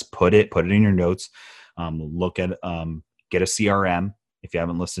address, put it in your notes, get a CRM. If you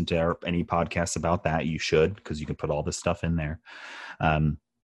haven't listened to any podcasts about that, you should, because you can put all this stuff in there.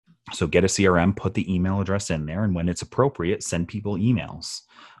 So get a CRM, put the email address in there, and when it's appropriate, send people emails,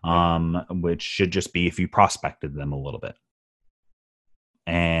 which should just be if you prospected them a little bit.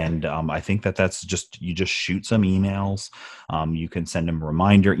 And I think that's you just shoot some emails. You can send them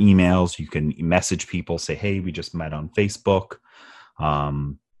reminder emails. You can message people, say, hey, we just met on Facebook.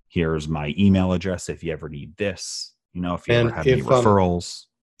 Here's my email address if you ever need this. If you ever have any referrals.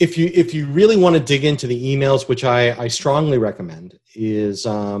 If you really want to dig into the emails, which I strongly recommend, is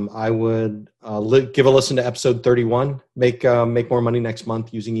I would give a listen to episode 31, make more money next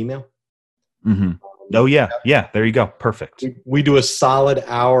month using email. Mm-hmm. Oh, yeah. Yeah, there you go. Perfect. We do a solid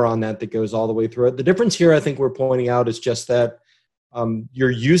hour on that goes all the way through it. The difference here, I think we're pointing out, is just that you're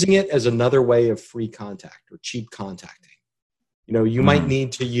using it as another way of free contact or cheap contacting. You might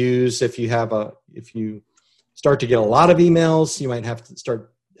need to use, if you start to get a lot of emails, you might have to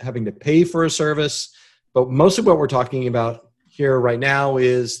start having to pay for a service. But most of what we're talking about here right now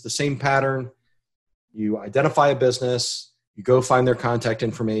is the same pattern. You identify a business, you go find their contact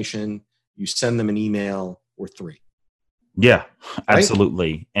information, you send them an email or 3. Yeah,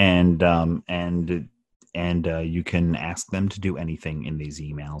 absolutely. Right? And you can ask them to do anything in these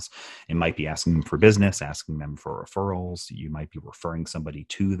emails. It might be asking them for business, asking them for referrals. You might be referring somebody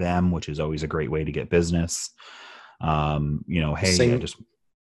to them, which is always a great way to get business. Hey, I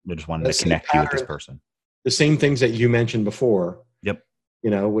just wanted to connect you with this person. The same things that you mentioned before. Yep.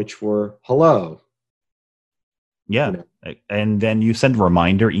 Which were hello. Yeah. And then you send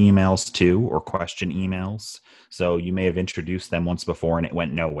reminder emails too, or question emails. So you may have introduced them once before and it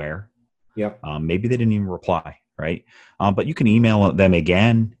went nowhere. Yep. Maybe they didn't even reply, right? But you can email them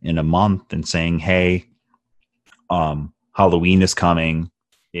again in a month and saying, hey, Halloween is coming.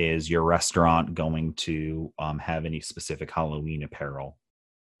 Is your restaurant going to have any specific Halloween apparel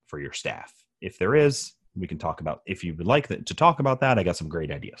for your staff? If there is, we can talk about, if you would like to talk about that, I got some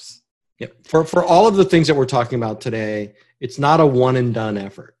great ideas. Yep. For all of the things that we're talking about today, it's not a one and done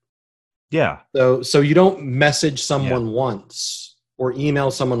effort. Yeah. So you don't message someone once or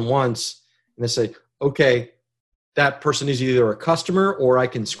email someone once and they say, okay, that person is either a customer or I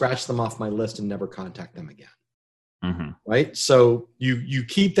can scratch them off my list and never contact them again. Mm-hmm. Right? So you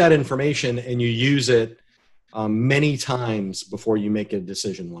keep that information and you use it many times before you make a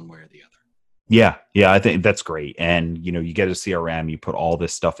decision one way or the other. Yeah, I think that's great. And, you get a CRM, you put all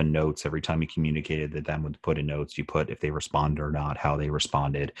this stuff in notes every time you communicated with them, would put in notes, you put if they responded or not, how they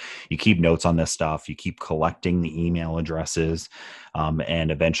responded. You keep notes on this stuff. You keep collecting the email addresses,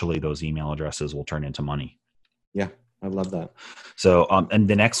 and eventually those email addresses will turn into money. Yeah, I love that. So, and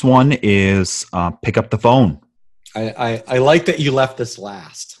the next one is pick up the phone. I like that you left this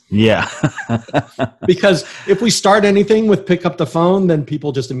last. Yeah. Because if we start anything with pick up the phone, then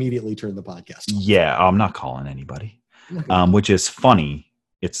people just immediately turn the podcast off. Yeah, I'm not calling anybody, which is funny.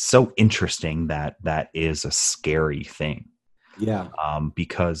 It's so interesting that is a scary thing. Yeah.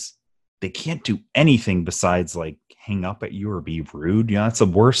 Because they can't do anything besides like hang up at you or be rude. That's the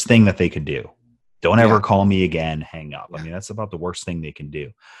worst thing that they could do. Don't ever call me again, hang up. Yeah. I mean, that's about the worst thing they can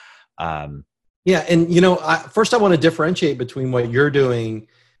do. Yeah. And, first I want to differentiate between what you're doing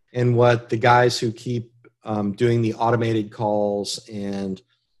and what the guys who keep doing the automated calls and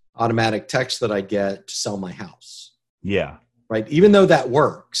automatic text that I get to sell my house. Yeah. Right. Even though that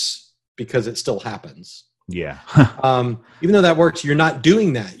works, because it still happens. Yeah. Even though that works, you're not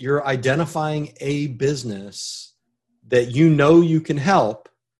doing that. You're identifying a business that you can help,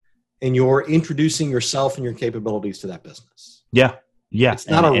 and you're introducing yourself and your capabilities to that business. Yeah. Yeah. It's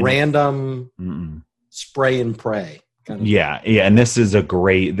not a random spray and pray. Kind of yeah. And this is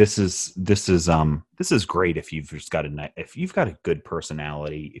great if you've just got if you've got a good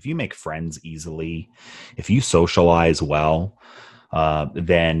personality, if you make friends easily, if you socialize well,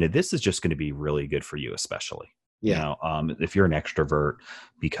 then this is just going to be really good for you, especially. Yeah. If you're an extrovert,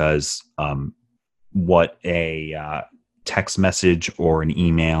 because what a text message or an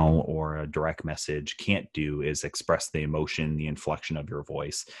email or a direct message can't do is express the emotion, the inflection of your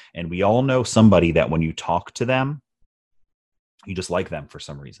voice. And we all know somebody that when you talk to them, you just like them for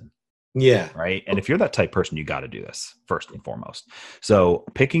some reason. Yeah. Right. And if you're that type person, you got to do this first and foremost. So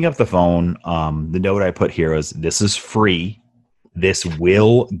picking up the phone, the note I put here is this is free. This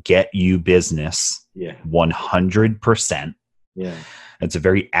will get you business. Yeah. 100%. Yeah. It's a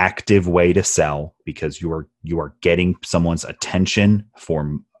very active way to sell because you are getting someone's attention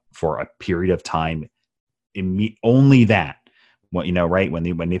for a period of time. Only that. Right?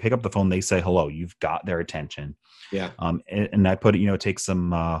 When they pick up the phone, they say hello. You've got their attention. Yeah. And I put it, it takes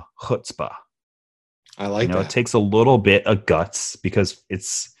some chutzpah. I like that. It takes a little bit of guts because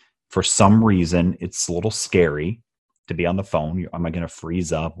it's, for some reason, it's a little scary to be on the phone. Am I going to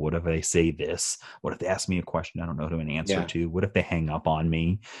freeze up? What if they say this? What if they ask me a question I don't know who to answer to? What if they hang up on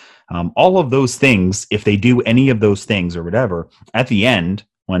me? All of those things, if they do any of those things or whatever, at the end,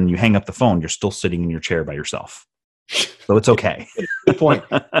 when you hang up the phone, you're still sitting in your chair by yourself. So it's okay. Good point.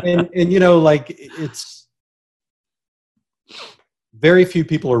 And it's very few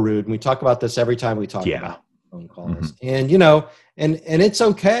people are rude. And we talk about this every time we talk about phone calls. Mm-hmm. And it's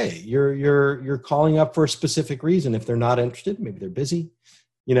okay. You're calling up for a specific reason. If they're not interested, maybe they're busy.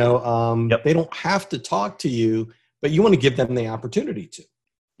 They don't have to talk to you, but you want to give them the opportunity to.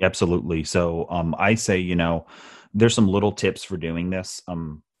 Absolutely. So I say, there's some little tips for doing this.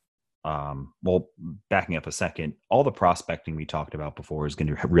 Well, backing up a second, all the prospecting we talked about before is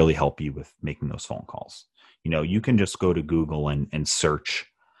going to really help you with making those phone calls. You can just go to Google and search.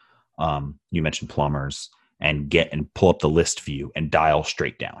 You mentioned plumbers and pull up the list view and dial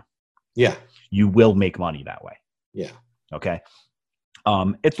straight down. Yeah. You will make money that way. Yeah. Okay.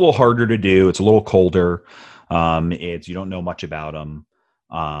 It's a little harder to do. It's a little colder. You don't know much about them.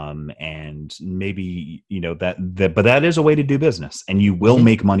 And maybe, but that is a way to do business, and you will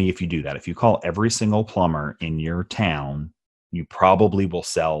make money if you do that. If you call every single plumber in your town, you probably will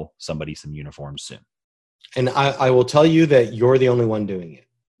sell somebody some uniforms soon. And I will tell you that you're the only one doing it.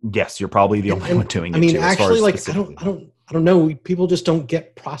 Yes, you're probably the only one doing it. I mean, actually, I don't know. People just don't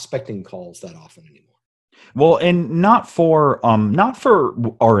get prospecting calls that often anymore. Well, and not for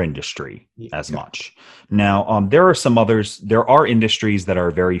our industry as much. Now, there are some others. There are industries that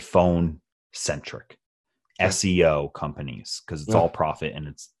are very phone centric, SEO companies, because it's all profit and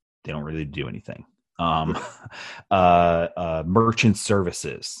they don't really do anything. Merchant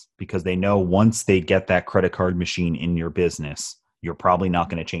services, because they know once they get that credit card machine in your business, you're probably not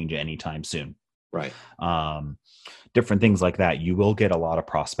going to change it anytime soon. Right. Different things like that, you will get a lot of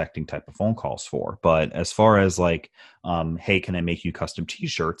prospecting type of phone calls for. But as far as hey, can I make you custom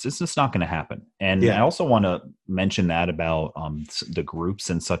t-shirts? It's just not going to happen. And I also want to mention that about the groups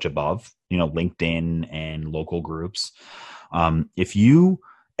and such above, LinkedIn and local groups.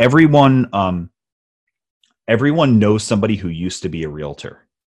 Everyone knows somebody who used to be a realtor.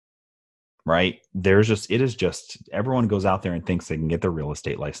 Right. Everyone goes out there and thinks they can get their real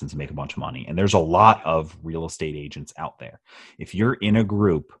estate license and make a bunch of money. And there's a lot of real estate agents out there. If you're in a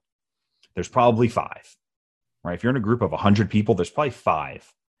group, there's probably 5, right? If you're in a group of 100 people, there's probably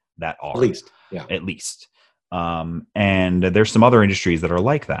 5 that are at least. And there's some other industries that are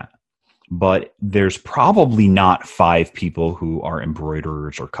like that, but there's probably not 5 people who are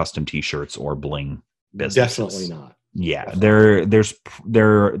embroiderers or custom t-shirts or bling businesses. Definitely not. Yeah.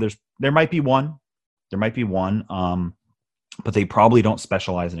 There might be one. But they probably don't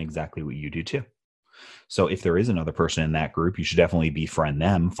specialize in exactly what you do too. So if there is another person in that group, you should definitely befriend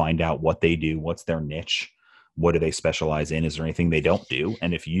them, find out what they do, what's their niche, what do they specialize in, is there anything they don't do?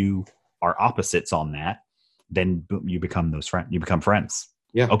 And if you are opposites on that, then you become friends.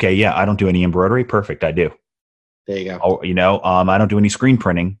 Yeah. Okay. Yeah. I don't do any embroidery. Perfect. I do. There you go. I don't do any screen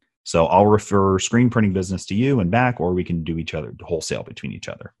printing. So I'll refer screen printing business to you and back, or we can do each other wholesale between each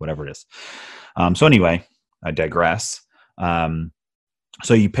other, whatever it is. So anyway, I digress. So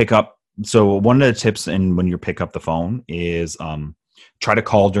you pick up. So one of the tips when you pick up the phone is try to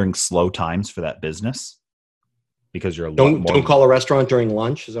call during slow times for that business, because don't call a restaurant during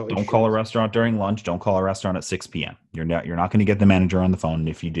lunch. Is that what don't call a restaurant during lunch. Don't call a restaurant at 6 p.m. You're not going to get the manager on the phone. And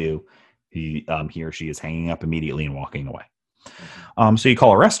if you do, he or she is hanging up immediately and walking away. So you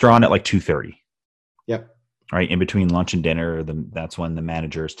call a restaurant at 2:30. Yep. Right. In between lunch and dinner, that's when the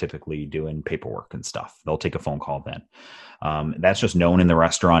manager is typically doing paperwork and stuff. They'll take a phone call then. That's just known in the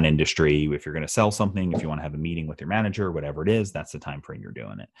restaurant industry. If you're going to sell something, if you want to have a meeting with your manager, whatever it is, that's the time frame you're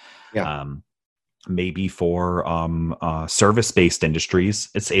doing it. Yeah. Maybe for service-based industries,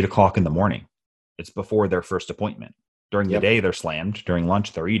 it's 8:00 in the morning. It's before their first appointment. During the day, they're slammed. During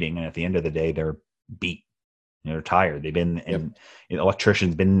lunch, they're eating, and at the end of the day, they're beat. They're tired. They've been in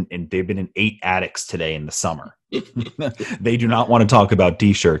electricians they've been in 8 attics today in the summer. They do not want to talk about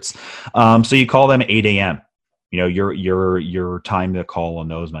t-shirts. So you call them at 8 a.m. Your time to call on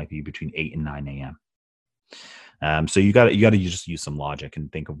those might be between 8 and 9 a.m. So you got to just use some logic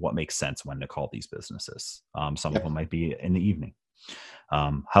and think of what makes sense when to call these businesses. Some of them might be in the evening.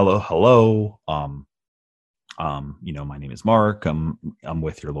 Hello. My name is Mark. I'm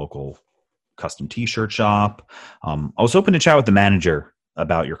with your local custom t-shirt shop. I was hoping to chat with the manager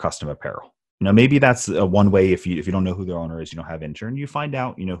about your custom apparel. Maybe that's one way. If you don't know who the owner is, you don't have intern, you find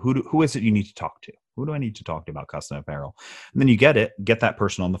out, who is it you need to talk to? Who do I need to talk to about custom apparel? And then you get that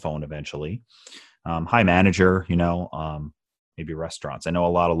person on the phone eventually. Hi, manager, maybe restaurants. I know a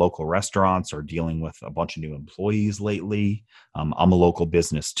lot of local restaurants are dealing with a bunch of new employees lately. I'm a local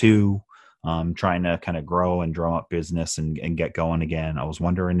business too. Trying to kind of grow and drum up business and get going again. I was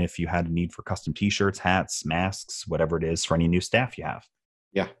wondering if you had a need for custom t-shirts, hats, masks, whatever it is for any new staff you have.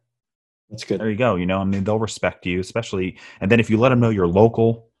 Yeah, that's good. There you go. They'll respect you, especially. And then if you let them know you're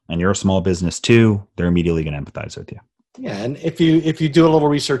local and you're a small business too, they're immediately going to empathize with you. Yeah, and if you do a little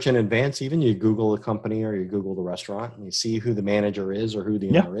research in advance, even you Google the company or you Google the restaurant and you see who the manager is or who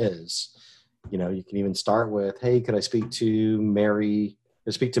the owner is. You can even start with, hey, could I speak to Mary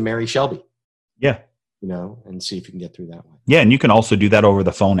Shelby? Yeah. And see if you can get through that way. Yeah. And you can also do that over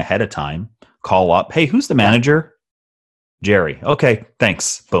the phone ahead of time. Call up. Hey, who's the manager? Jerry. Okay.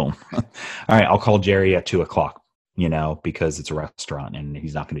 Thanks. Boom. All right. I'll call Jerry at 2:00, because it's a restaurant and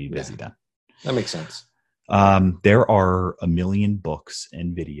he's not going to be busy then. That makes sense. There are a million books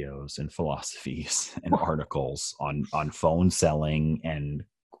and videos and philosophies and articles on phone selling and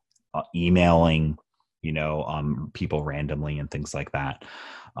emailing, people randomly and things like that.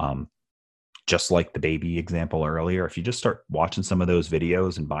 Just like the baby example earlier, if you just start watching some of those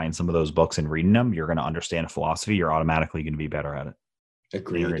videos and buying some of those books and reading them, you're going to understand a philosophy. You're automatically going to be better at it.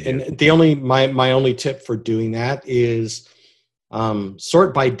 Agreed. And my only tip for doing that is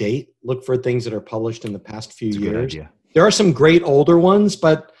sort by date. Look for things that are published in the past few years. There are some great older ones,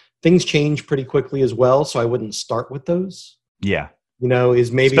 but things change pretty quickly as well. So I wouldn't start with those. Yeah.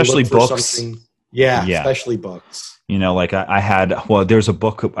 Is maybe especially look for books. Something. Yeah, especially books. Like I had, there's a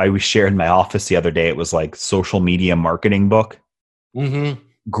book I was shared in my office the other day. It was like social media marketing book. Mm-hmm.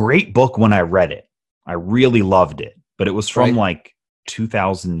 Great book when I read it. I really loved it, but it was from like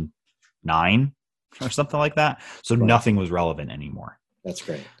 2009 or something like that. So nothing was relevant anymore. That's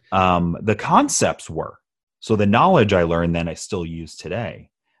great. The concepts were. So the knowledge I learned then I still use today.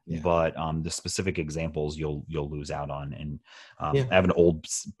 Yeah. But the specific examples you'll lose out on. And I have an old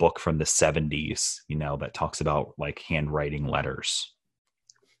book from the 70s, that talks about like handwriting letters,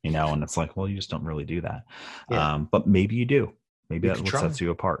 and it's like, well, you just don't really do that. Yeah. But maybe you do. Maybe that's what sets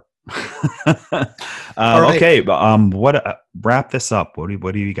you apart. Okay. Wrap this up.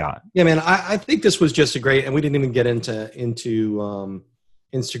 What do you got? Yeah, man, I think this was just a great, and we didn't even get into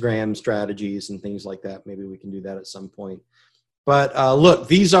Instagram strategies and things like that. Maybe we can do that at some point. But look,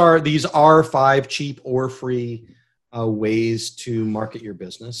 these are 5 cheap or free ways to market your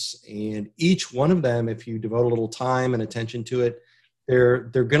business, and each one of them, if you devote a little time and attention to it, they're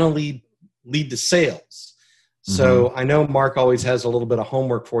going to lead to sales. Mm-hmm. So I know Mark always has a little bit of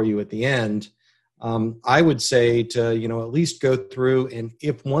homework for you at the end. I would say to at least go through, and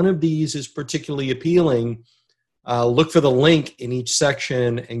if one of these is particularly appealing, look for the link in each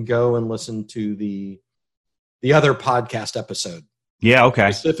section and go and listen to the other podcast episode. Yeah.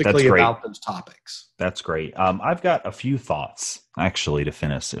 Okay. Specifically about those topics. That's great. I've got a few thoughts actually to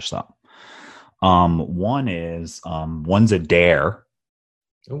finish this up. One's a dare.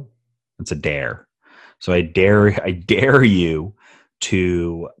 Oh, it's a dare. So I dare you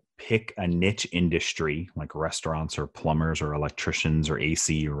to pick a niche industry like restaurants or plumbers or electricians or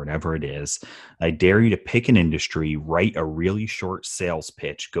AC or whatever it is. I dare you to pick an industry, write a really short sales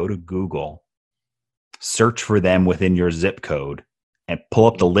pitch, go to Google, search for them within your zip code, and pull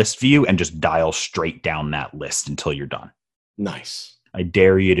up the list view and just dial straight down that list until you're done. Nice. I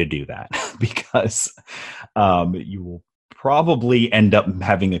dare you to do that because you will probably end up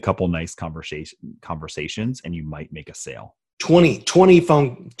having a couple nice conversations and you might make a sale. 20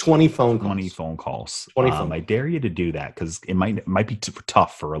 phone calls. 20 phone calls. I dare you to do that because it might be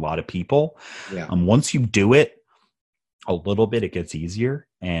tough for a lot of people. Yeah. Once you do it a little bit, it gets easier.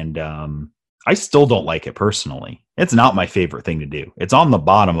 And I still don't like it personally. It's not my favorite thing to do. It's on the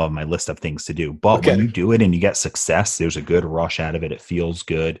bottom of my list of things to do. But when you do it and you get success, there's a good rush out of it. It feels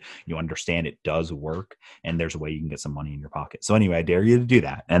good. You understand it does work, and there's a way you can get some money in your pocket. So anyway, I dare you to do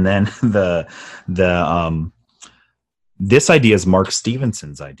that. And then this idea is Mark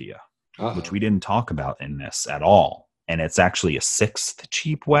Stevenson's idea, which we didn't talk about in this at all. And it's actually a sixth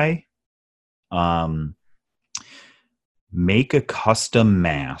cheap way. Make a custom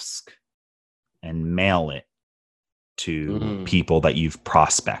mask and mail it to people that you've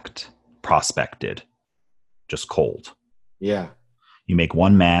prospected, just cold. Yeah. You make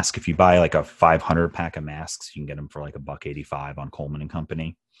one mask. If you buy like a 500 pack of masks, you can get them for like $1.85 on Coleman and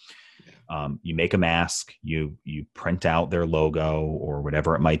Company. Yeah. You make a mask, you print out their logo or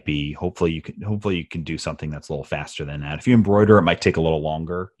whatever it might be. Hopefully you can do something that's a little faster than that. If you embroider, it might take a little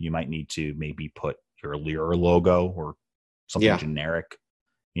longer. You might need to maybe put your Allure logo or something generic,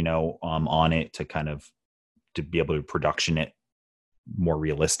 on it to kind of to be able to production it more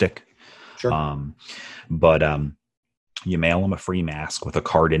realistic. Sure. You mail them a free mask with a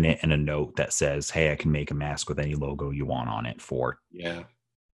card in it and a note that says, "Hey, I can make a mask with any logo you want on it for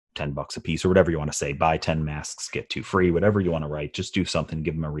 $10 a piece," or whatever you want to say. Buy 10 masks, get 2 free, whatever you want to write. Just do something,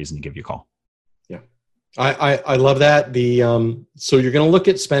 give them a reason to give you a call. Yeah. I love that. So you're going to look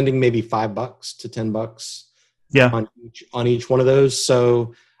at spending maybe $5 to $10 on each one of those.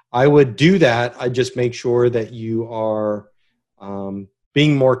 So I would do that. I just make sure that you are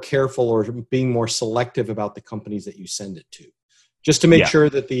being more careful or being more selective about the companies that you send it to, just to make sure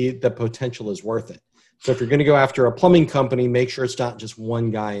that the potential is worth it. So if you're going to go after a plumbing company, make sure it's not just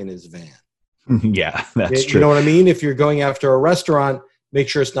one guy in his van. Yeah, that's true. You know what I mean? If you're going after a restaurant, make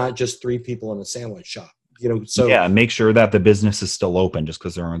sure it's not just 3 people in a sandwich shop. Make sure that the business is still open. Just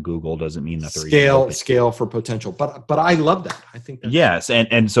because they're on Google doesn't mean that they're scale for potential. But I love that. I think that's yes,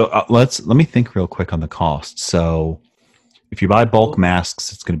 and so let me think real quick on the cost. So if you buy bulk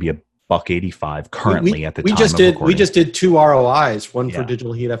masks, it's going to be $1.85 currently at the time of recording. We just did 2 ROIs, one for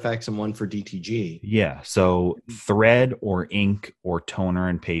Digital Heat FX and one for DTG. Yeah, so thread or ink or toner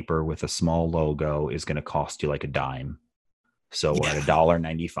and paper with a small logo is going to cost you like $0.10. So we're at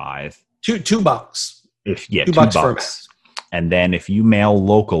 $1.95. $2. $2 for a mask. And then if you mail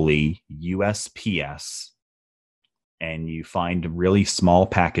locally, USPS, and you find really small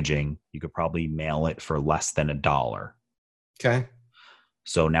packaging, you could probably mail it for less than $1. Okay.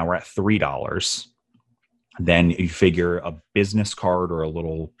 So now we're at $3. Then you figure a business card or a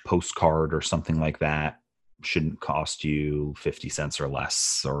little postcard or something like that shouldn't cost you 50 cents or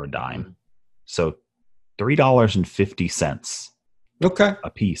less or $0.10. So $3.50. Okay. A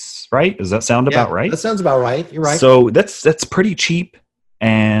piece, right? Does that sound about right? That sounds about right. You're right. So that's pretty cheap.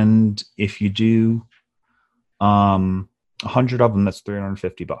 And if you do 100 of them, that's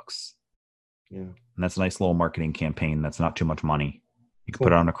 $350. Yeah. And that's a nice little marketing campaign. That's not too much money. You can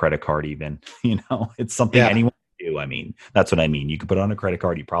put it on a credit card even. It's something anyone can do. I mean, that's what I mean. You can put it on a credit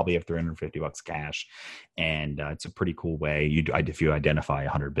card. You probably have $350 cash. And it's a pretty cool way. If you identify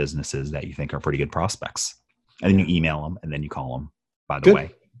 100 businesses that you think are pretty good prospects. And then you email them and then you call them. By the way.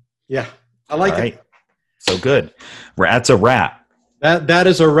 Yeah. I like it. So good. That's a wrap. That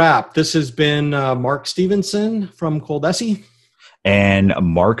is a wrap. This has been Mark Stevenson from Coldesi. And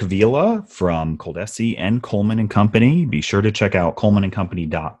Mark Vila from Coldesi and Coleman and Company. Be sure to check out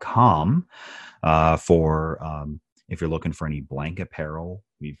colemanandcompany.com for if you're looking for any blank apparel.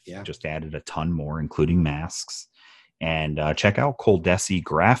 We've just added a ton more, including masks. And check out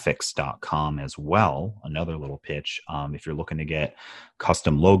ColdesiGraphics.com as well. Another little pitch. If you're looking to get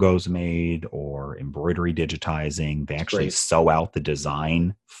custom logos made or embroidery digitizing, they actually sew out the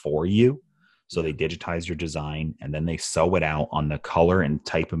design for you. So they digitize your design and then they sew it out on the color and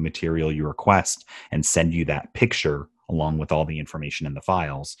type of material you request and send you that picture along with all the information in the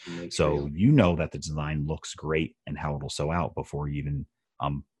files. So you know that the design looks great and how it'll sew out before you even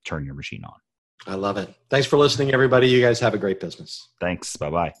turn your machine on. I love it. Thanks for listening, everybody. You guys have a great business. Thanks.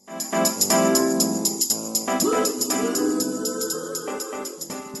 Bye-bye.